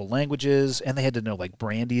multiple languages, and they had to know like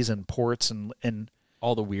brandies and ports and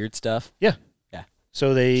all the weird stuff. Yeah. Yeah.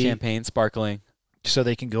 So champagne, sparkling. So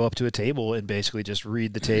they can go up to a table and basically just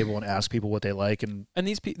read the table and ask people what they like. And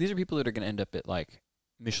these are people that are going to end up at like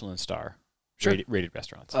Michelin star rated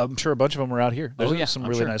restaurants. I'm sure a bunch of them are out here. There's some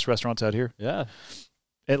really nice restaurants out here. Yeah.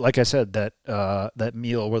 And like I said, that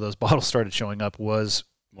meal where those bottles started showing up was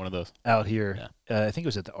one of those out here. Yeah. I think it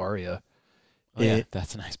was at the Aria. Oh, yeah,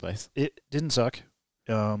 that's a nice place. It didn't suck.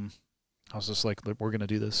 I was just like, we're gonna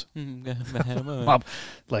do this. Mom, Mom,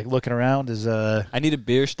 like looking around is I need a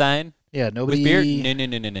beer stein. yeah, nobody. With beer? No.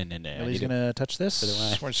 Nobody's gonna touch this. For the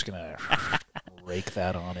wine. We're just gonna rake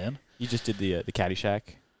that on in. You just did the Caddyshack.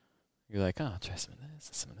 You're like, oh, I'll try some of this,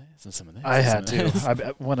 and some of this, and some of this. I and had some of to.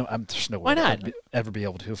 this. There's no way Why not? I'd ever be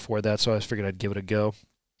able to afford that, so I figured I'd give it a go.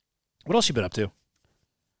 What else you been up to?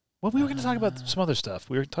 Well, we were going to talk about some other stuff.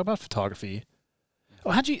 We were talking about photography.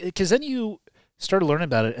 Oh, how'd you? Because then you started learning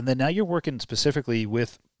about it, and then now you're working specifically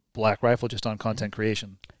with Black Rifle just on content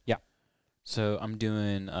creation. Yeah. So I'm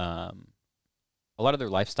doing a lot of their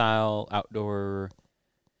lifestyle, outdoor.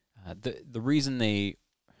 The reason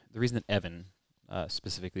that Evan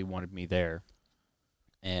specifically wanted me there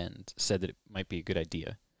and said that it might be a good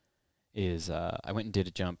idea is I went and did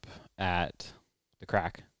a jump at the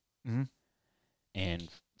Crack and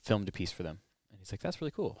filmed a piece for them. And he's like, that's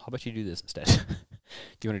really cool. How about you do this instead?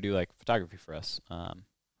 Do you want to do like photography for us?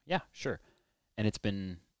 Yeah, sure. And it's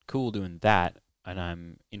been cool doing that. And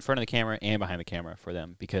I'm in front of the camera and behind the camera for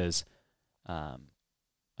them because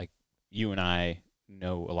like you and I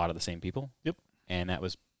know a lot of the same people. Yep. And that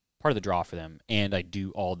was part of the draw for them. And I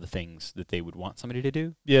do all the things that they would want somebody to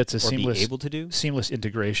do. Yeah, it's a or be able to do. seamless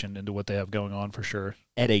integration into what they have going on for sure.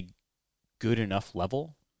 At a good enough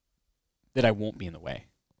level that I won't be in the way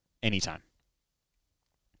anytime.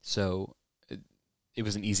 So it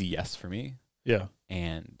was an easy yes for me. Yeah.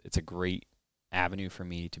 And it's a great avenue for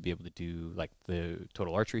me to be able to do like the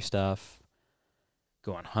total archery stuff,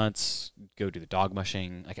 go on hunts, go do the dog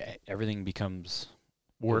mushing. Like everything becomes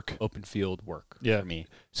Work. open field work Yeah. for me.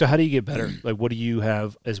 So how do you get better? Like, what do you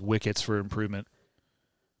have as wickets for improvement?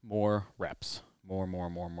 More reps. More.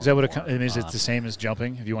 Is that what it? I mean, is it the same as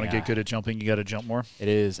jumping? If you want to Yeah. get good at jumping, you got to jump more. It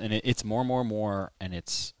is, and it's more, and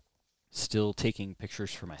it's still taking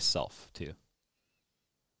pictures for myself too.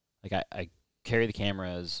 Like I carry the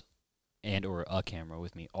cameras and or a camera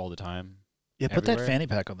with me all the time. Yeah, put that everywhere. fanny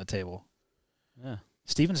pack on the table. Yeah.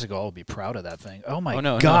 Steven Seagal would be proud of that thing. Oh my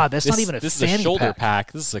no, God, that's this, not even a this fanny is a shoulder pack.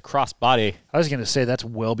 pack. This is a cross body. I was going to say that's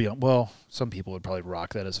well beyond. Well, some people would probably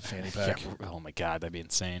rock that as a fanny pack. Yeah, oh my God, that'd be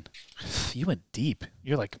insane. You went deep.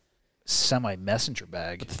 You're like semi-messenger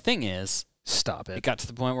bag. But the thing is, Stop it it. got to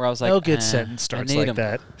the point where I was like, No good I sentence starts need like 'em.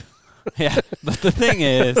 that. Yeah, but the thing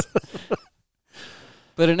is,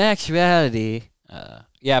 but in actuality, but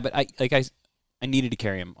I needed to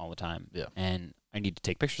carry him all the time. Yeah. And I need to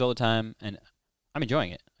take pictures all the time, and I'm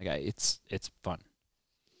enjoying it. Like it's fun.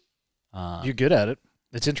 You're good at it.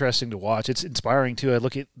 It's interesting to watch. It's inspiring too. I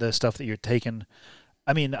look at the stuff that you're taking.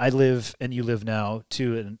 I mean, I live and you live now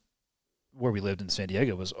too, and where we lived in San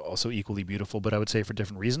Diego was also equally beautiful, but I would say for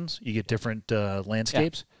different reasons. You get different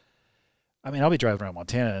landscapes. I mean, I'll be driving around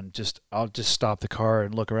Montana and I'll just stop the car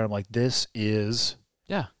and look around. I'm like, this is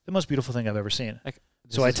the most beautiful thing I've ever seen. Like,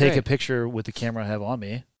 so I take a picture with the camera I have on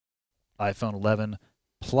me, iPhone 11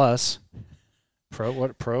 Plus, Pro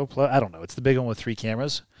Plus? I don't know. It's the big one with 3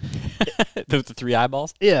 cameras. the 3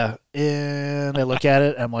 eyeballs? Yeah, and I look at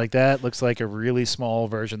it. I'm like, that looks like a really small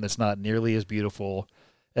version that's not nearly as beautiful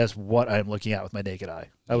as what I'm looking at with my naked eye.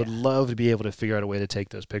 I would love to be able to figure out a way to take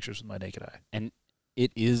those pictures with my naked eye. And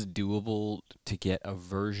it is doable to get a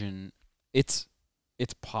version. It's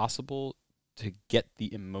possible to get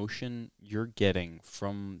the emotion you're getting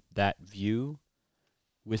from that view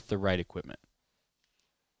with the right equipment.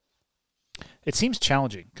 It seems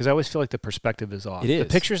challenging because I always feel like the perspective is off. It is. The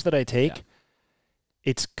pictures that I take,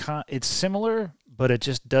 it's similar, but it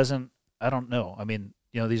just doesn't. I don't know. I mean,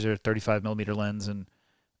 these are 35 millimeter lens, and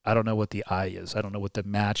I don't know what the eye is. I don't know what the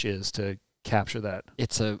match is to capture that.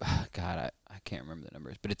 It's I can't remember the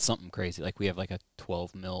numbers, but it's something crazy. Like we have like a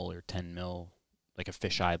 12 mil or 10 mil, like a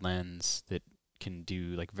fisheye lens that can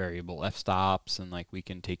do like variable f-stops, and like we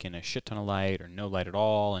can take in a shit ton of light or no light at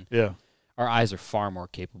all, and our eyes are far more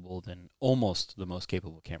capable than almost the most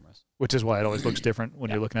capable cameras. Which is why it always looks different when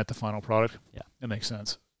you're looking at the final product. Yeah. That makes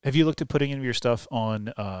sense. Have you looked at putting in your stuff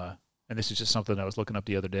on, and this is just something I was looking up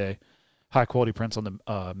the other day, high quality prints on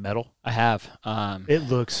the metal? I have. It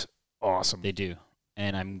looks awesome. They do.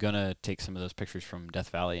 And I'm going to take some of those pictures from Death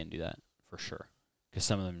Valley and do that for sure. Because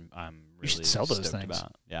some of them I'm really You should sell those stoked things.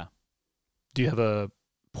 about. Yeah. Do you have a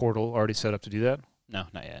portal already set up to do that? No,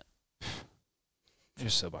 not yet. You're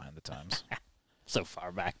so behind the times. So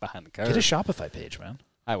far back behind the curve. Get a Shopify page, man.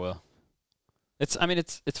 I will. It's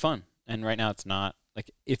fun. And right now it's not. Like,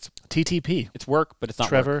 it's TTP. It's work, but it's not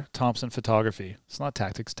Trever work. Thompson Photography. It's not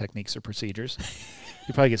tactics, techniques, or procedures.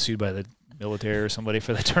 You probably get sued by the military or somebody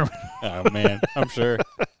for that term. Oh, man. I'm sure.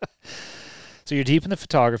 So you're deep in the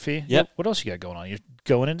photography. Yep. What else you got going on? You're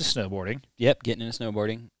going into snowboarding. Yep, getting into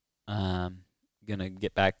snowboarding. Gonna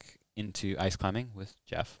get back into ice climbing with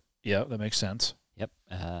Jeff. Yeah, that makes sense. Yep.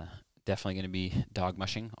 Definitely going to be dog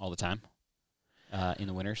mushing all the time in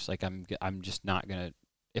the winters. Like I'm just not going to,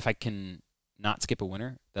 if I can not skip a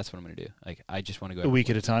winter, that's what I'm going to do. Like I just want to go A week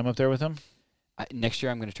at a time up there with him? Next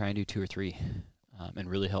year I'm going to try and do 2 or 3 and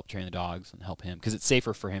really help train the dogs and help him because it's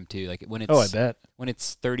safer for him too. Like when it's, I bet. When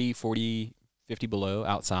it's 30, 40, 50 below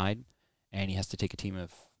outside and he has to take a team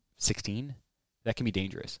of 16, that can be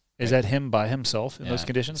dangerous. Is that him by himself in those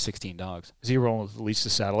conditions? 16 dogs. Is he rolling with at least a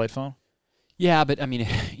satellite phone? Yeah, but I mean,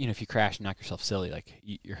 if you crash and knock yourself silly, like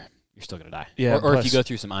you're still gonna die. Yeah, or if you go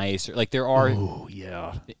through some ice, or like there are. Oh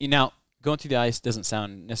yeah. Now going through the ice doesn't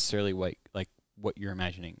sound necessarily like what you're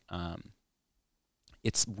imagining.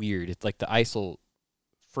 It's weird. It's like the ice will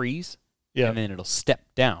freeze, and then it'll step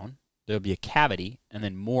down. There'll be a cavity, and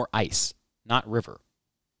then more ice, not river.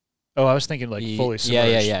 Oh, I was thinking like fully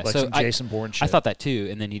submerged. Yeah. Like so some Jason Bourne shit. I thought that too,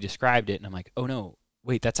 and then he described it, and I'm like, oh no,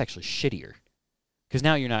 wait, that's actually shittier. Because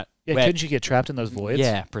now you're not Yeah, wet. couldn't you get trapped in those voids?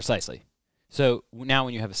 Yeah, precisely. So now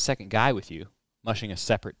when you have a second guy with you, mushing a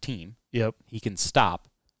separate team, Yep. he can stop,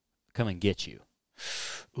 come and get you.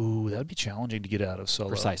 Ooh, that'd be challenging to get out of solo.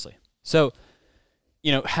 Precisely. So,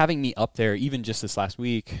 having me up there, even just this last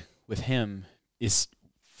week with him, is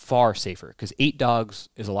far safer. Because 8 dogs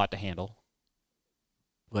is a lot to handle,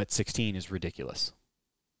 but 16 is ridiculous.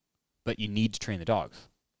 But you need to train the dogs.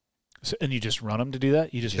 So, and you just run them to do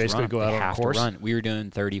that? You just basically go out on a course? Run. We were doing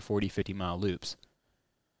 30, 40, 50-mile loops.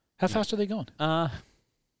 How fast are they going? God,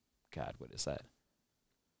 what is that?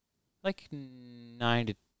 Like 9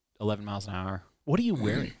 to 11 miles an hour. What are you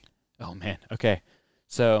wearing? Oh, man. Okay.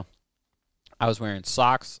 So I was wearing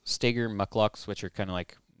socks, Steger mucklucks, which are kind of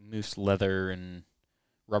like moose leather and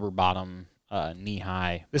rubber bottom,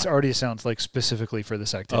 knee-high. This already sounds like specifically for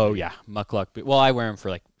this activity. Oh, yeah. Muckluck. Well, I wear them for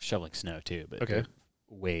like shoveling snow, too. But okay. They're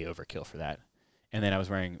way overkill for that. And then I was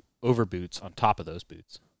wearing over boots on top of those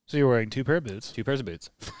boots. So you're wearing 2 pair of boots? 2 pairs of boots.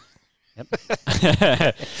 Yep.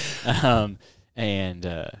 And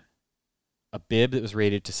a bib that was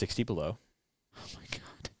rated to 60 below. Oh, my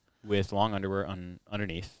God. With long underwear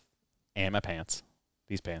underneath. And my pants.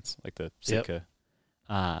 These pants, like the Sitka.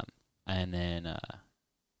 Yep. And then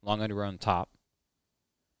long underwear on top.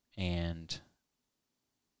 And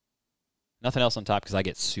nothing else on top because I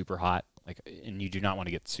get super hot. And you do not want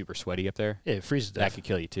to get super sweaty up there. Yeah, it freezes that could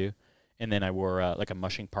kill you too. And then I wore like a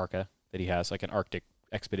mushing parka that he has, like an Arctic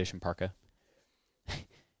expedition parka.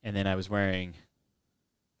 And then I was wearing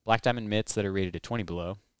black diamond mitts that are rated to 20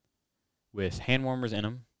 below with hand warmers in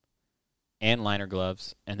them and liner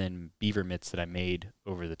gloves and then beaver mitts that I made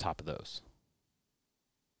over the top of those.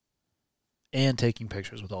 And taking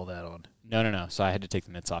pictures with all that on. No. So I had to take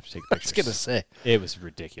the mitts off to take the pictures. I was going to say. It was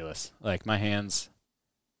ridiculous. Like my hands...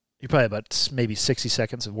 You're probably about maybe 60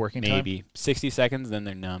 seconds of working time? Maybe 60 seconds, then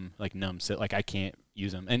they're numb. So like I can't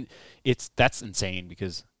use them. And that's insane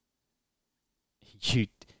because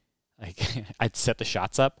I'd set the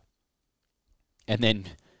shots up and then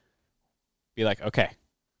be like, okay,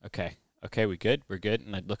 we good? We're good.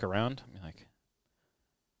 And I'd look around and be like,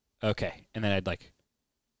 okay. And then I'd like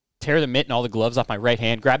tear the mitt and all the gloves off my right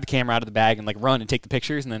hand, grab the camera out of the bag and like run and take the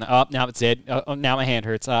pictures. And then, now it's dead. Oh, now my hand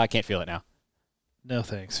hurts. I can't feel it now. No,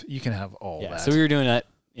 thanks. You can have all that. So we were doing that,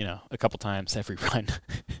 a couple times every run,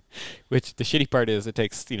 which the shitty part is it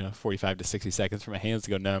takes, 45 to 60 seconds for my hands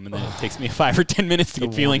to go numb, and then it takes me 5 or 10 minutes to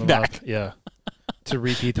get feeling back. Up. Yeah. To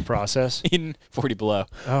repeat the process. In 40 below.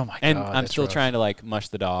 Oh, my God. And I'm still rough. trying to, like, mush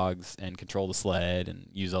the dogs and control the sled and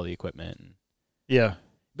use all the equipment. Yeah.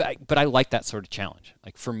 But I like that sort of challenge.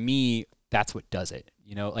 Like, for me, that's what does it.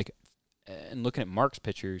 And looking at Mark's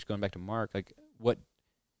pictures, going back to Mark, like, what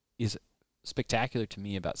is spectacular to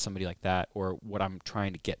me about somebody like that, or what I'm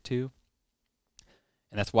trying to get to,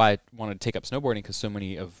 and that's why I wanted to take up snowboarding, because so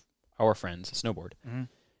many of our friends snowboard,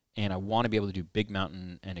 and I want to be able to do big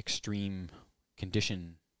mountain and extreme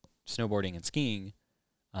condition snowboarding and skiing,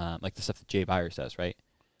 like the stuff that Jay Byers does, right?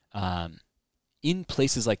 In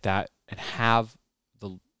places like that, and have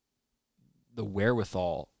the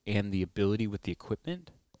wherewithal and the ability with the equipment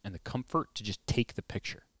and the comfort to just take the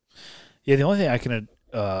picture. Yeah, the only thing I can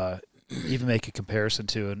even make a comparison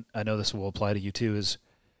to, and I know this will apply to you too, is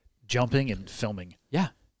jumping and filming. Yeah.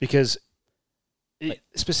 Because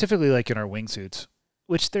specifically like in our wingsuits,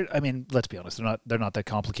 which let's be honest, they're not that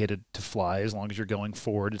complicated to fly. As long as you're going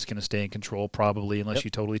forward, it's going to stay in control probably, unless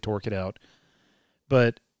you totally torque it out.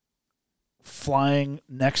 But flying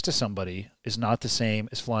next to somebody is not the same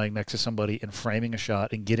as flying next to somebody and framing a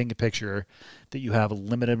shot and getting a picture that you have a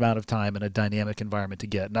limited amount of time in a dynamic environment to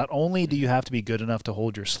get. Not only do you have to be good enough to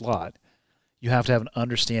hold your slot, you have to have an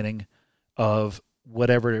understanding of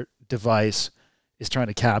whatever device is trying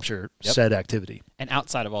to capture Yep. said activity. And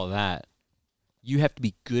outside of all of that, you have to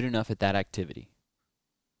be good enough at that activity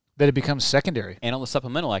That it becomes secondary. and all the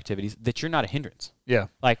supplemental activities that you're not a hindrance. Yeah.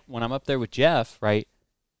 Like when I'm up there with Jeff, right,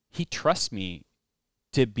 he trusts me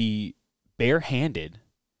to be barehanded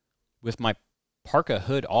with my parka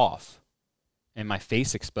hood off and my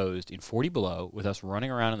face exposed in 40 below with us running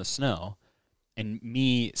around in the snow and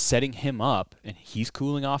me setting him up and he's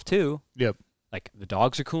cooling off too. Yep. Like the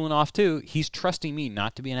dogs are cooling off too. He's trusting me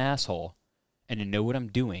not to be an asshole and to know what I'm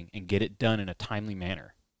doing and get it done in a timely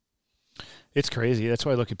manner. It's crazy. That's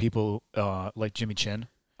why I look at people like Jimmy Chin,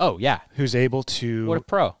 Oh, yeah. who's able to What a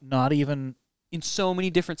pro. not even In so many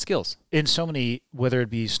different skills. in so many, whether it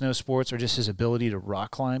be snow sports or just his ability to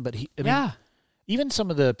rock climb. But I mean, even some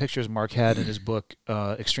of the pictures Mark had in his book,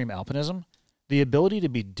 Extreme Alpinism, the ability to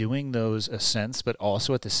be doing those ascents, but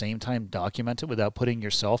also at the same time document it without putting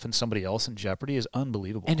yourself and somebody else in jeopardy is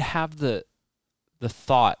unbelievable. And have the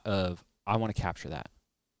thought of, I want to capture that.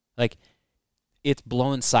 Like, it's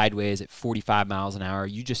blowing sideways at 45 miles an hour.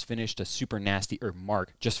 You just finished a super nasty, or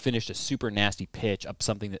Mark just finished a super nasty pitch up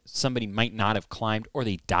something that somebody might not have climbed or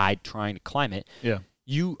they died trying to climb it. Yeah.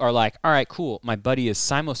 You are like, all right, cool. My buddy is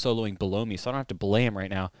simo-soloing below me, so I don't have to belay him right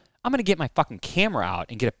now. I'm going to get my fucking camera out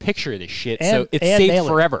and get a picture of this shit so it's saved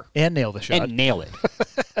forever. And nail the shot. And nail it.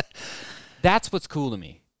 That's what's cool to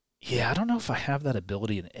me. Yeah, I don't know if I have that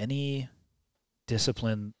ability in any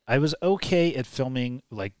discipline. I was okay at filming,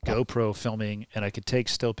 like GoPro filming, and I could take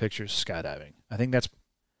still pictures skydiving. I think that's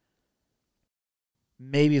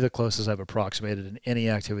maybe the closest I've approximated in any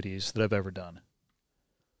activities that I've ever done.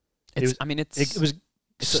 It was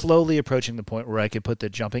slowly approaching the point where I could put the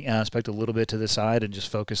jumping aspect a little bit to the side and just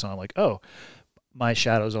focus on like, oh, my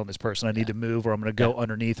shadow's on this person. I need to move, or I'm going to go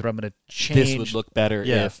underneath, or I'm going to change. This would look better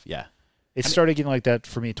if. It started getting like that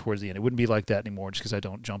for me towards the end. It wouldn't be like that anymore just because I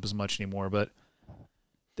don't jump as much anymore. But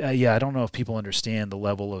I don't know if people understand the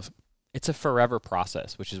level of. It's a forever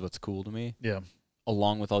process, which is what's cool to me. Yeah.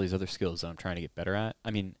 Along with all these other skills that I'm trying to get better at.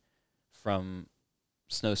 I mean, from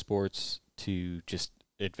snow sports to just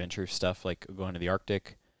adventure stuff like going to the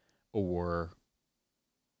Arctic or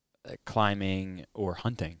climbing or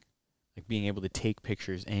hunting. Like being able to take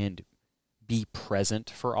pictures and be present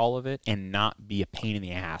for all of it and not be a pain in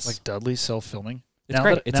the ass. Like Dudley's self-filming. It's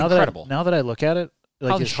great. It's incredible. Now that I look at it,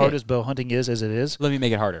 like Holy as hard shit. as bow hunting is as it is, Let me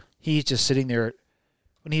make it harder. he's just sitting there.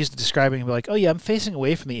 When he's describing, he'll be like, oh, yeah, I'm facing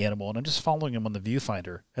away from the animal, and I'm just following him on the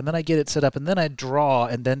viewfinder. And then I get it set up, and then I draw,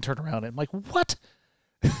 and then turn around. And I'm like, what?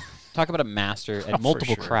 Talk about a master For at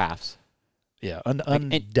multiple sure. crafts. Yeah, And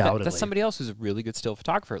undoubtedly. that's somebody else who's a really good still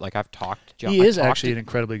photographer. Like I've talked. He is actually an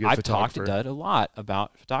incredibly good I've photographer. talked to Dud a lot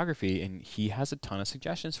about photography, and he has a ton of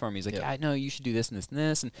suggestions for me. He's like, Yeah. I know you should do this and this and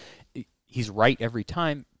this, and he's right every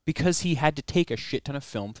time because he had to take a shit ton of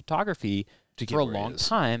film photography To get for a where he long is.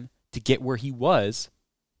 time to get where he was,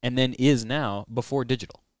 and then is now before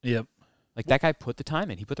digital. Yep. Like that guy put the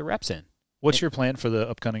time in. He put the reps in. What's your plan for the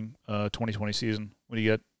upcoming 2020 season? What do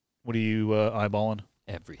you get? What are you eyeballing?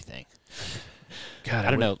 Everything. God,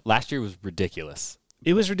 I don't know. Last year was ridiculous.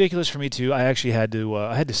 It was ridiculous for me too. I actually had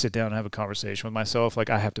to sit down and have a conversation with myself. Like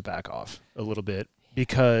I have to back off a little bit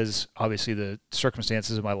because obviously the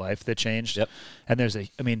circumstances of my life that changed. Yep.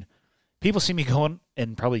 And people see me going,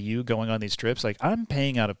 and probably you going on these trips. Like I'm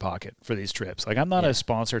paying out of pocket for these trips. Like I'm not a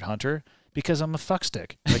sponsored hunter because I'm a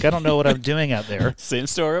fuckstick. Like I don't know what I'm doing out there. Same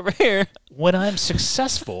story over here. When I'm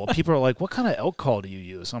successful, people are like, what kind of elk call do you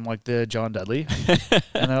use? I'm like, the John Dudley.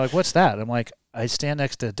 And they're like, what's that? I'm like, I stand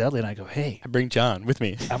next to Dudley and I go, hey. I bring John with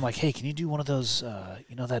me. I'm like, hey, can you do one of those,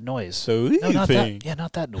 that noise? So no, not thing. that. Yeah,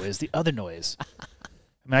 not that noise. The other noise.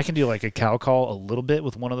 I mean, I can do like a cow call a little bit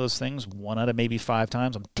with one of those things, 1 out of maybe 5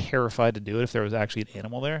 times. I'm terrified to do it if there was actually an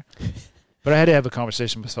animal there. But I had to have a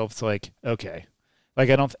conversation with myself. It's like, okay. Like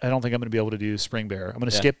I don't think I'm going to be able to do spring bear. I'm going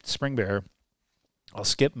to skip spring bear. I'll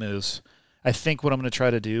skip moose. I think what I'm going to try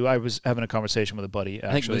to do. I was having a conversation with a buddy. Actually,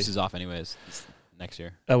 I think moose is off anyways next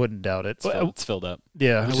year. I wouldn't doubt it. It's filled up.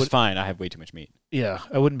 Yeah, Which is fine. I have way too much meat. Yeah,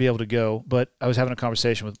 I wouldn't be able to go. But I was having a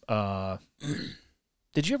conversation with.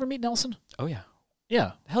 Did you ever meet Nelson? Oh yeah.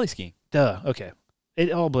 Yeah. Heli skiing. Duh. Okay.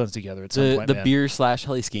 It all blends together at some point. The man. beer /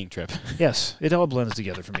 heli skiing trip. Yes, it all blends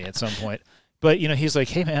together for me at some point. But he's like,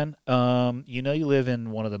 hey man, you live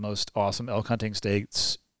in one of the most awesome elk hunting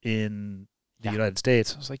states in the United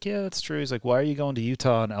States. I was like, yeah, that's true. He's like, why are you going to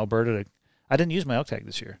Utah and Alberta? I didn't use my elk tag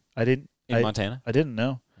this year. I didn't. In Montana? I didn't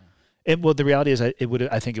know. Well, the reality is, I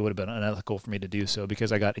think it would have been unethical for me to do so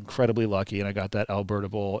because I got incredibly lucky and I got that Alberta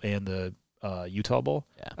Bowl and the Utah Bowl.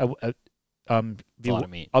 Yeah. It's a lot of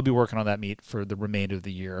meat. I'll be working on that meat for the remainder of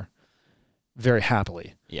the year, very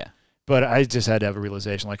happily. Yeah. But I just had to have a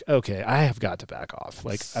realization, like, okay, I have got to back off.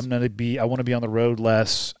 Like, I want to be on the road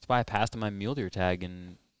less. That's why I passed on my mule deer tag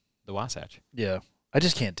in the Wasatch. Yeah. I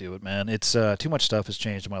just can't do it, man. It's too much stuff has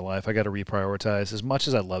changed in my life. I got to reprioritize. As much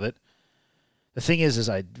as I love it, the thing is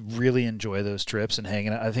I really enjoy those trips and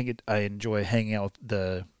hanging out. I think I enjoy hanging out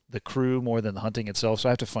with the crew more than the hunting itself, so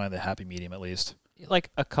I have to find the happy medium at least. Like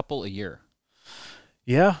a couple a year.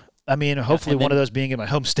 Yeah. I mean, hopefully one of those being in my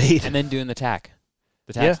home state. And then doing the tack.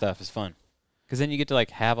 The tack stuff is fun. Because then you get to,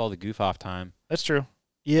 like, have all the goof-off time. That's true.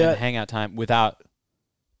 Yeah. And hangout time without...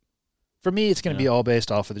 For me, it's going to be all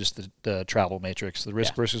based off of just the travel matrix, the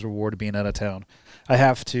risk versus reward of being out of town. I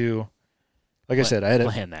have to... Like I said, I had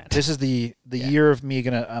plan that. This is the year of me I'm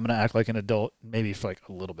gonna act like an adult, maybe for like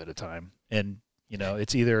a little bit of time, and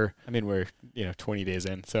it's either. I mean, we're 20 days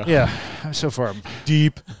in, so yeah. So far, I'm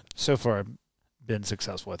deep. So far, I've been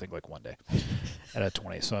successful. I think like one day at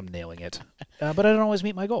 20, so I'm nailing it. But I don't always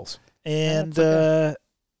meet my goals, and I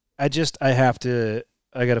got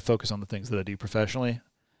to focus on the things that I do professionally.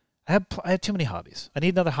 I have too many hobbies. I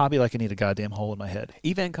need another hobby, like I need a goddamn hole in my head.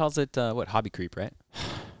 Evan calls it hobby creep, right?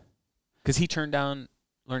 Because he turned down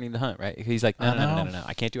learning to hunt, right? He's like, no.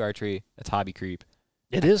 I can't do archery. That's hobby creep.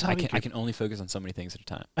 It is hobby creep. I can only focus on so many things at a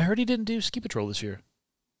time. I heard he didn't do ski patrol this year.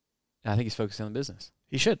 I think he's focusing on the business.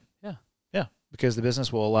 He should. Yeah. Yeah. Because the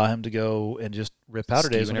business will allow him to go and just rip powder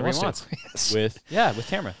days whenever he wants. Yes. With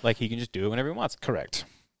camera. Like, he can just do it whenever he wants. Correct.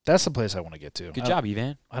 That's the place I want to get to. Good job,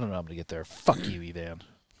 Evan. I don't know how I'm going to get there. Fuck you, Evan.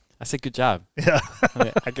 I said good job. Yeah. I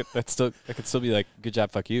mean, I could still be like, good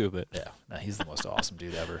job, fuck you, but yeah. No, he's the most awesome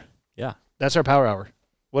dude ever. Yeah. That's our power hour.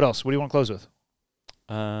 What else? What do you want to close with?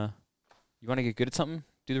 You want to get good at something?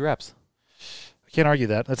 Do the reps. I can't argue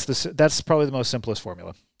that. That's probably the most simplest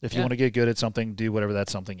formula. If you want to get good at something, do whatever that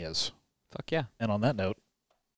something is. Fuck yeah. And on that note,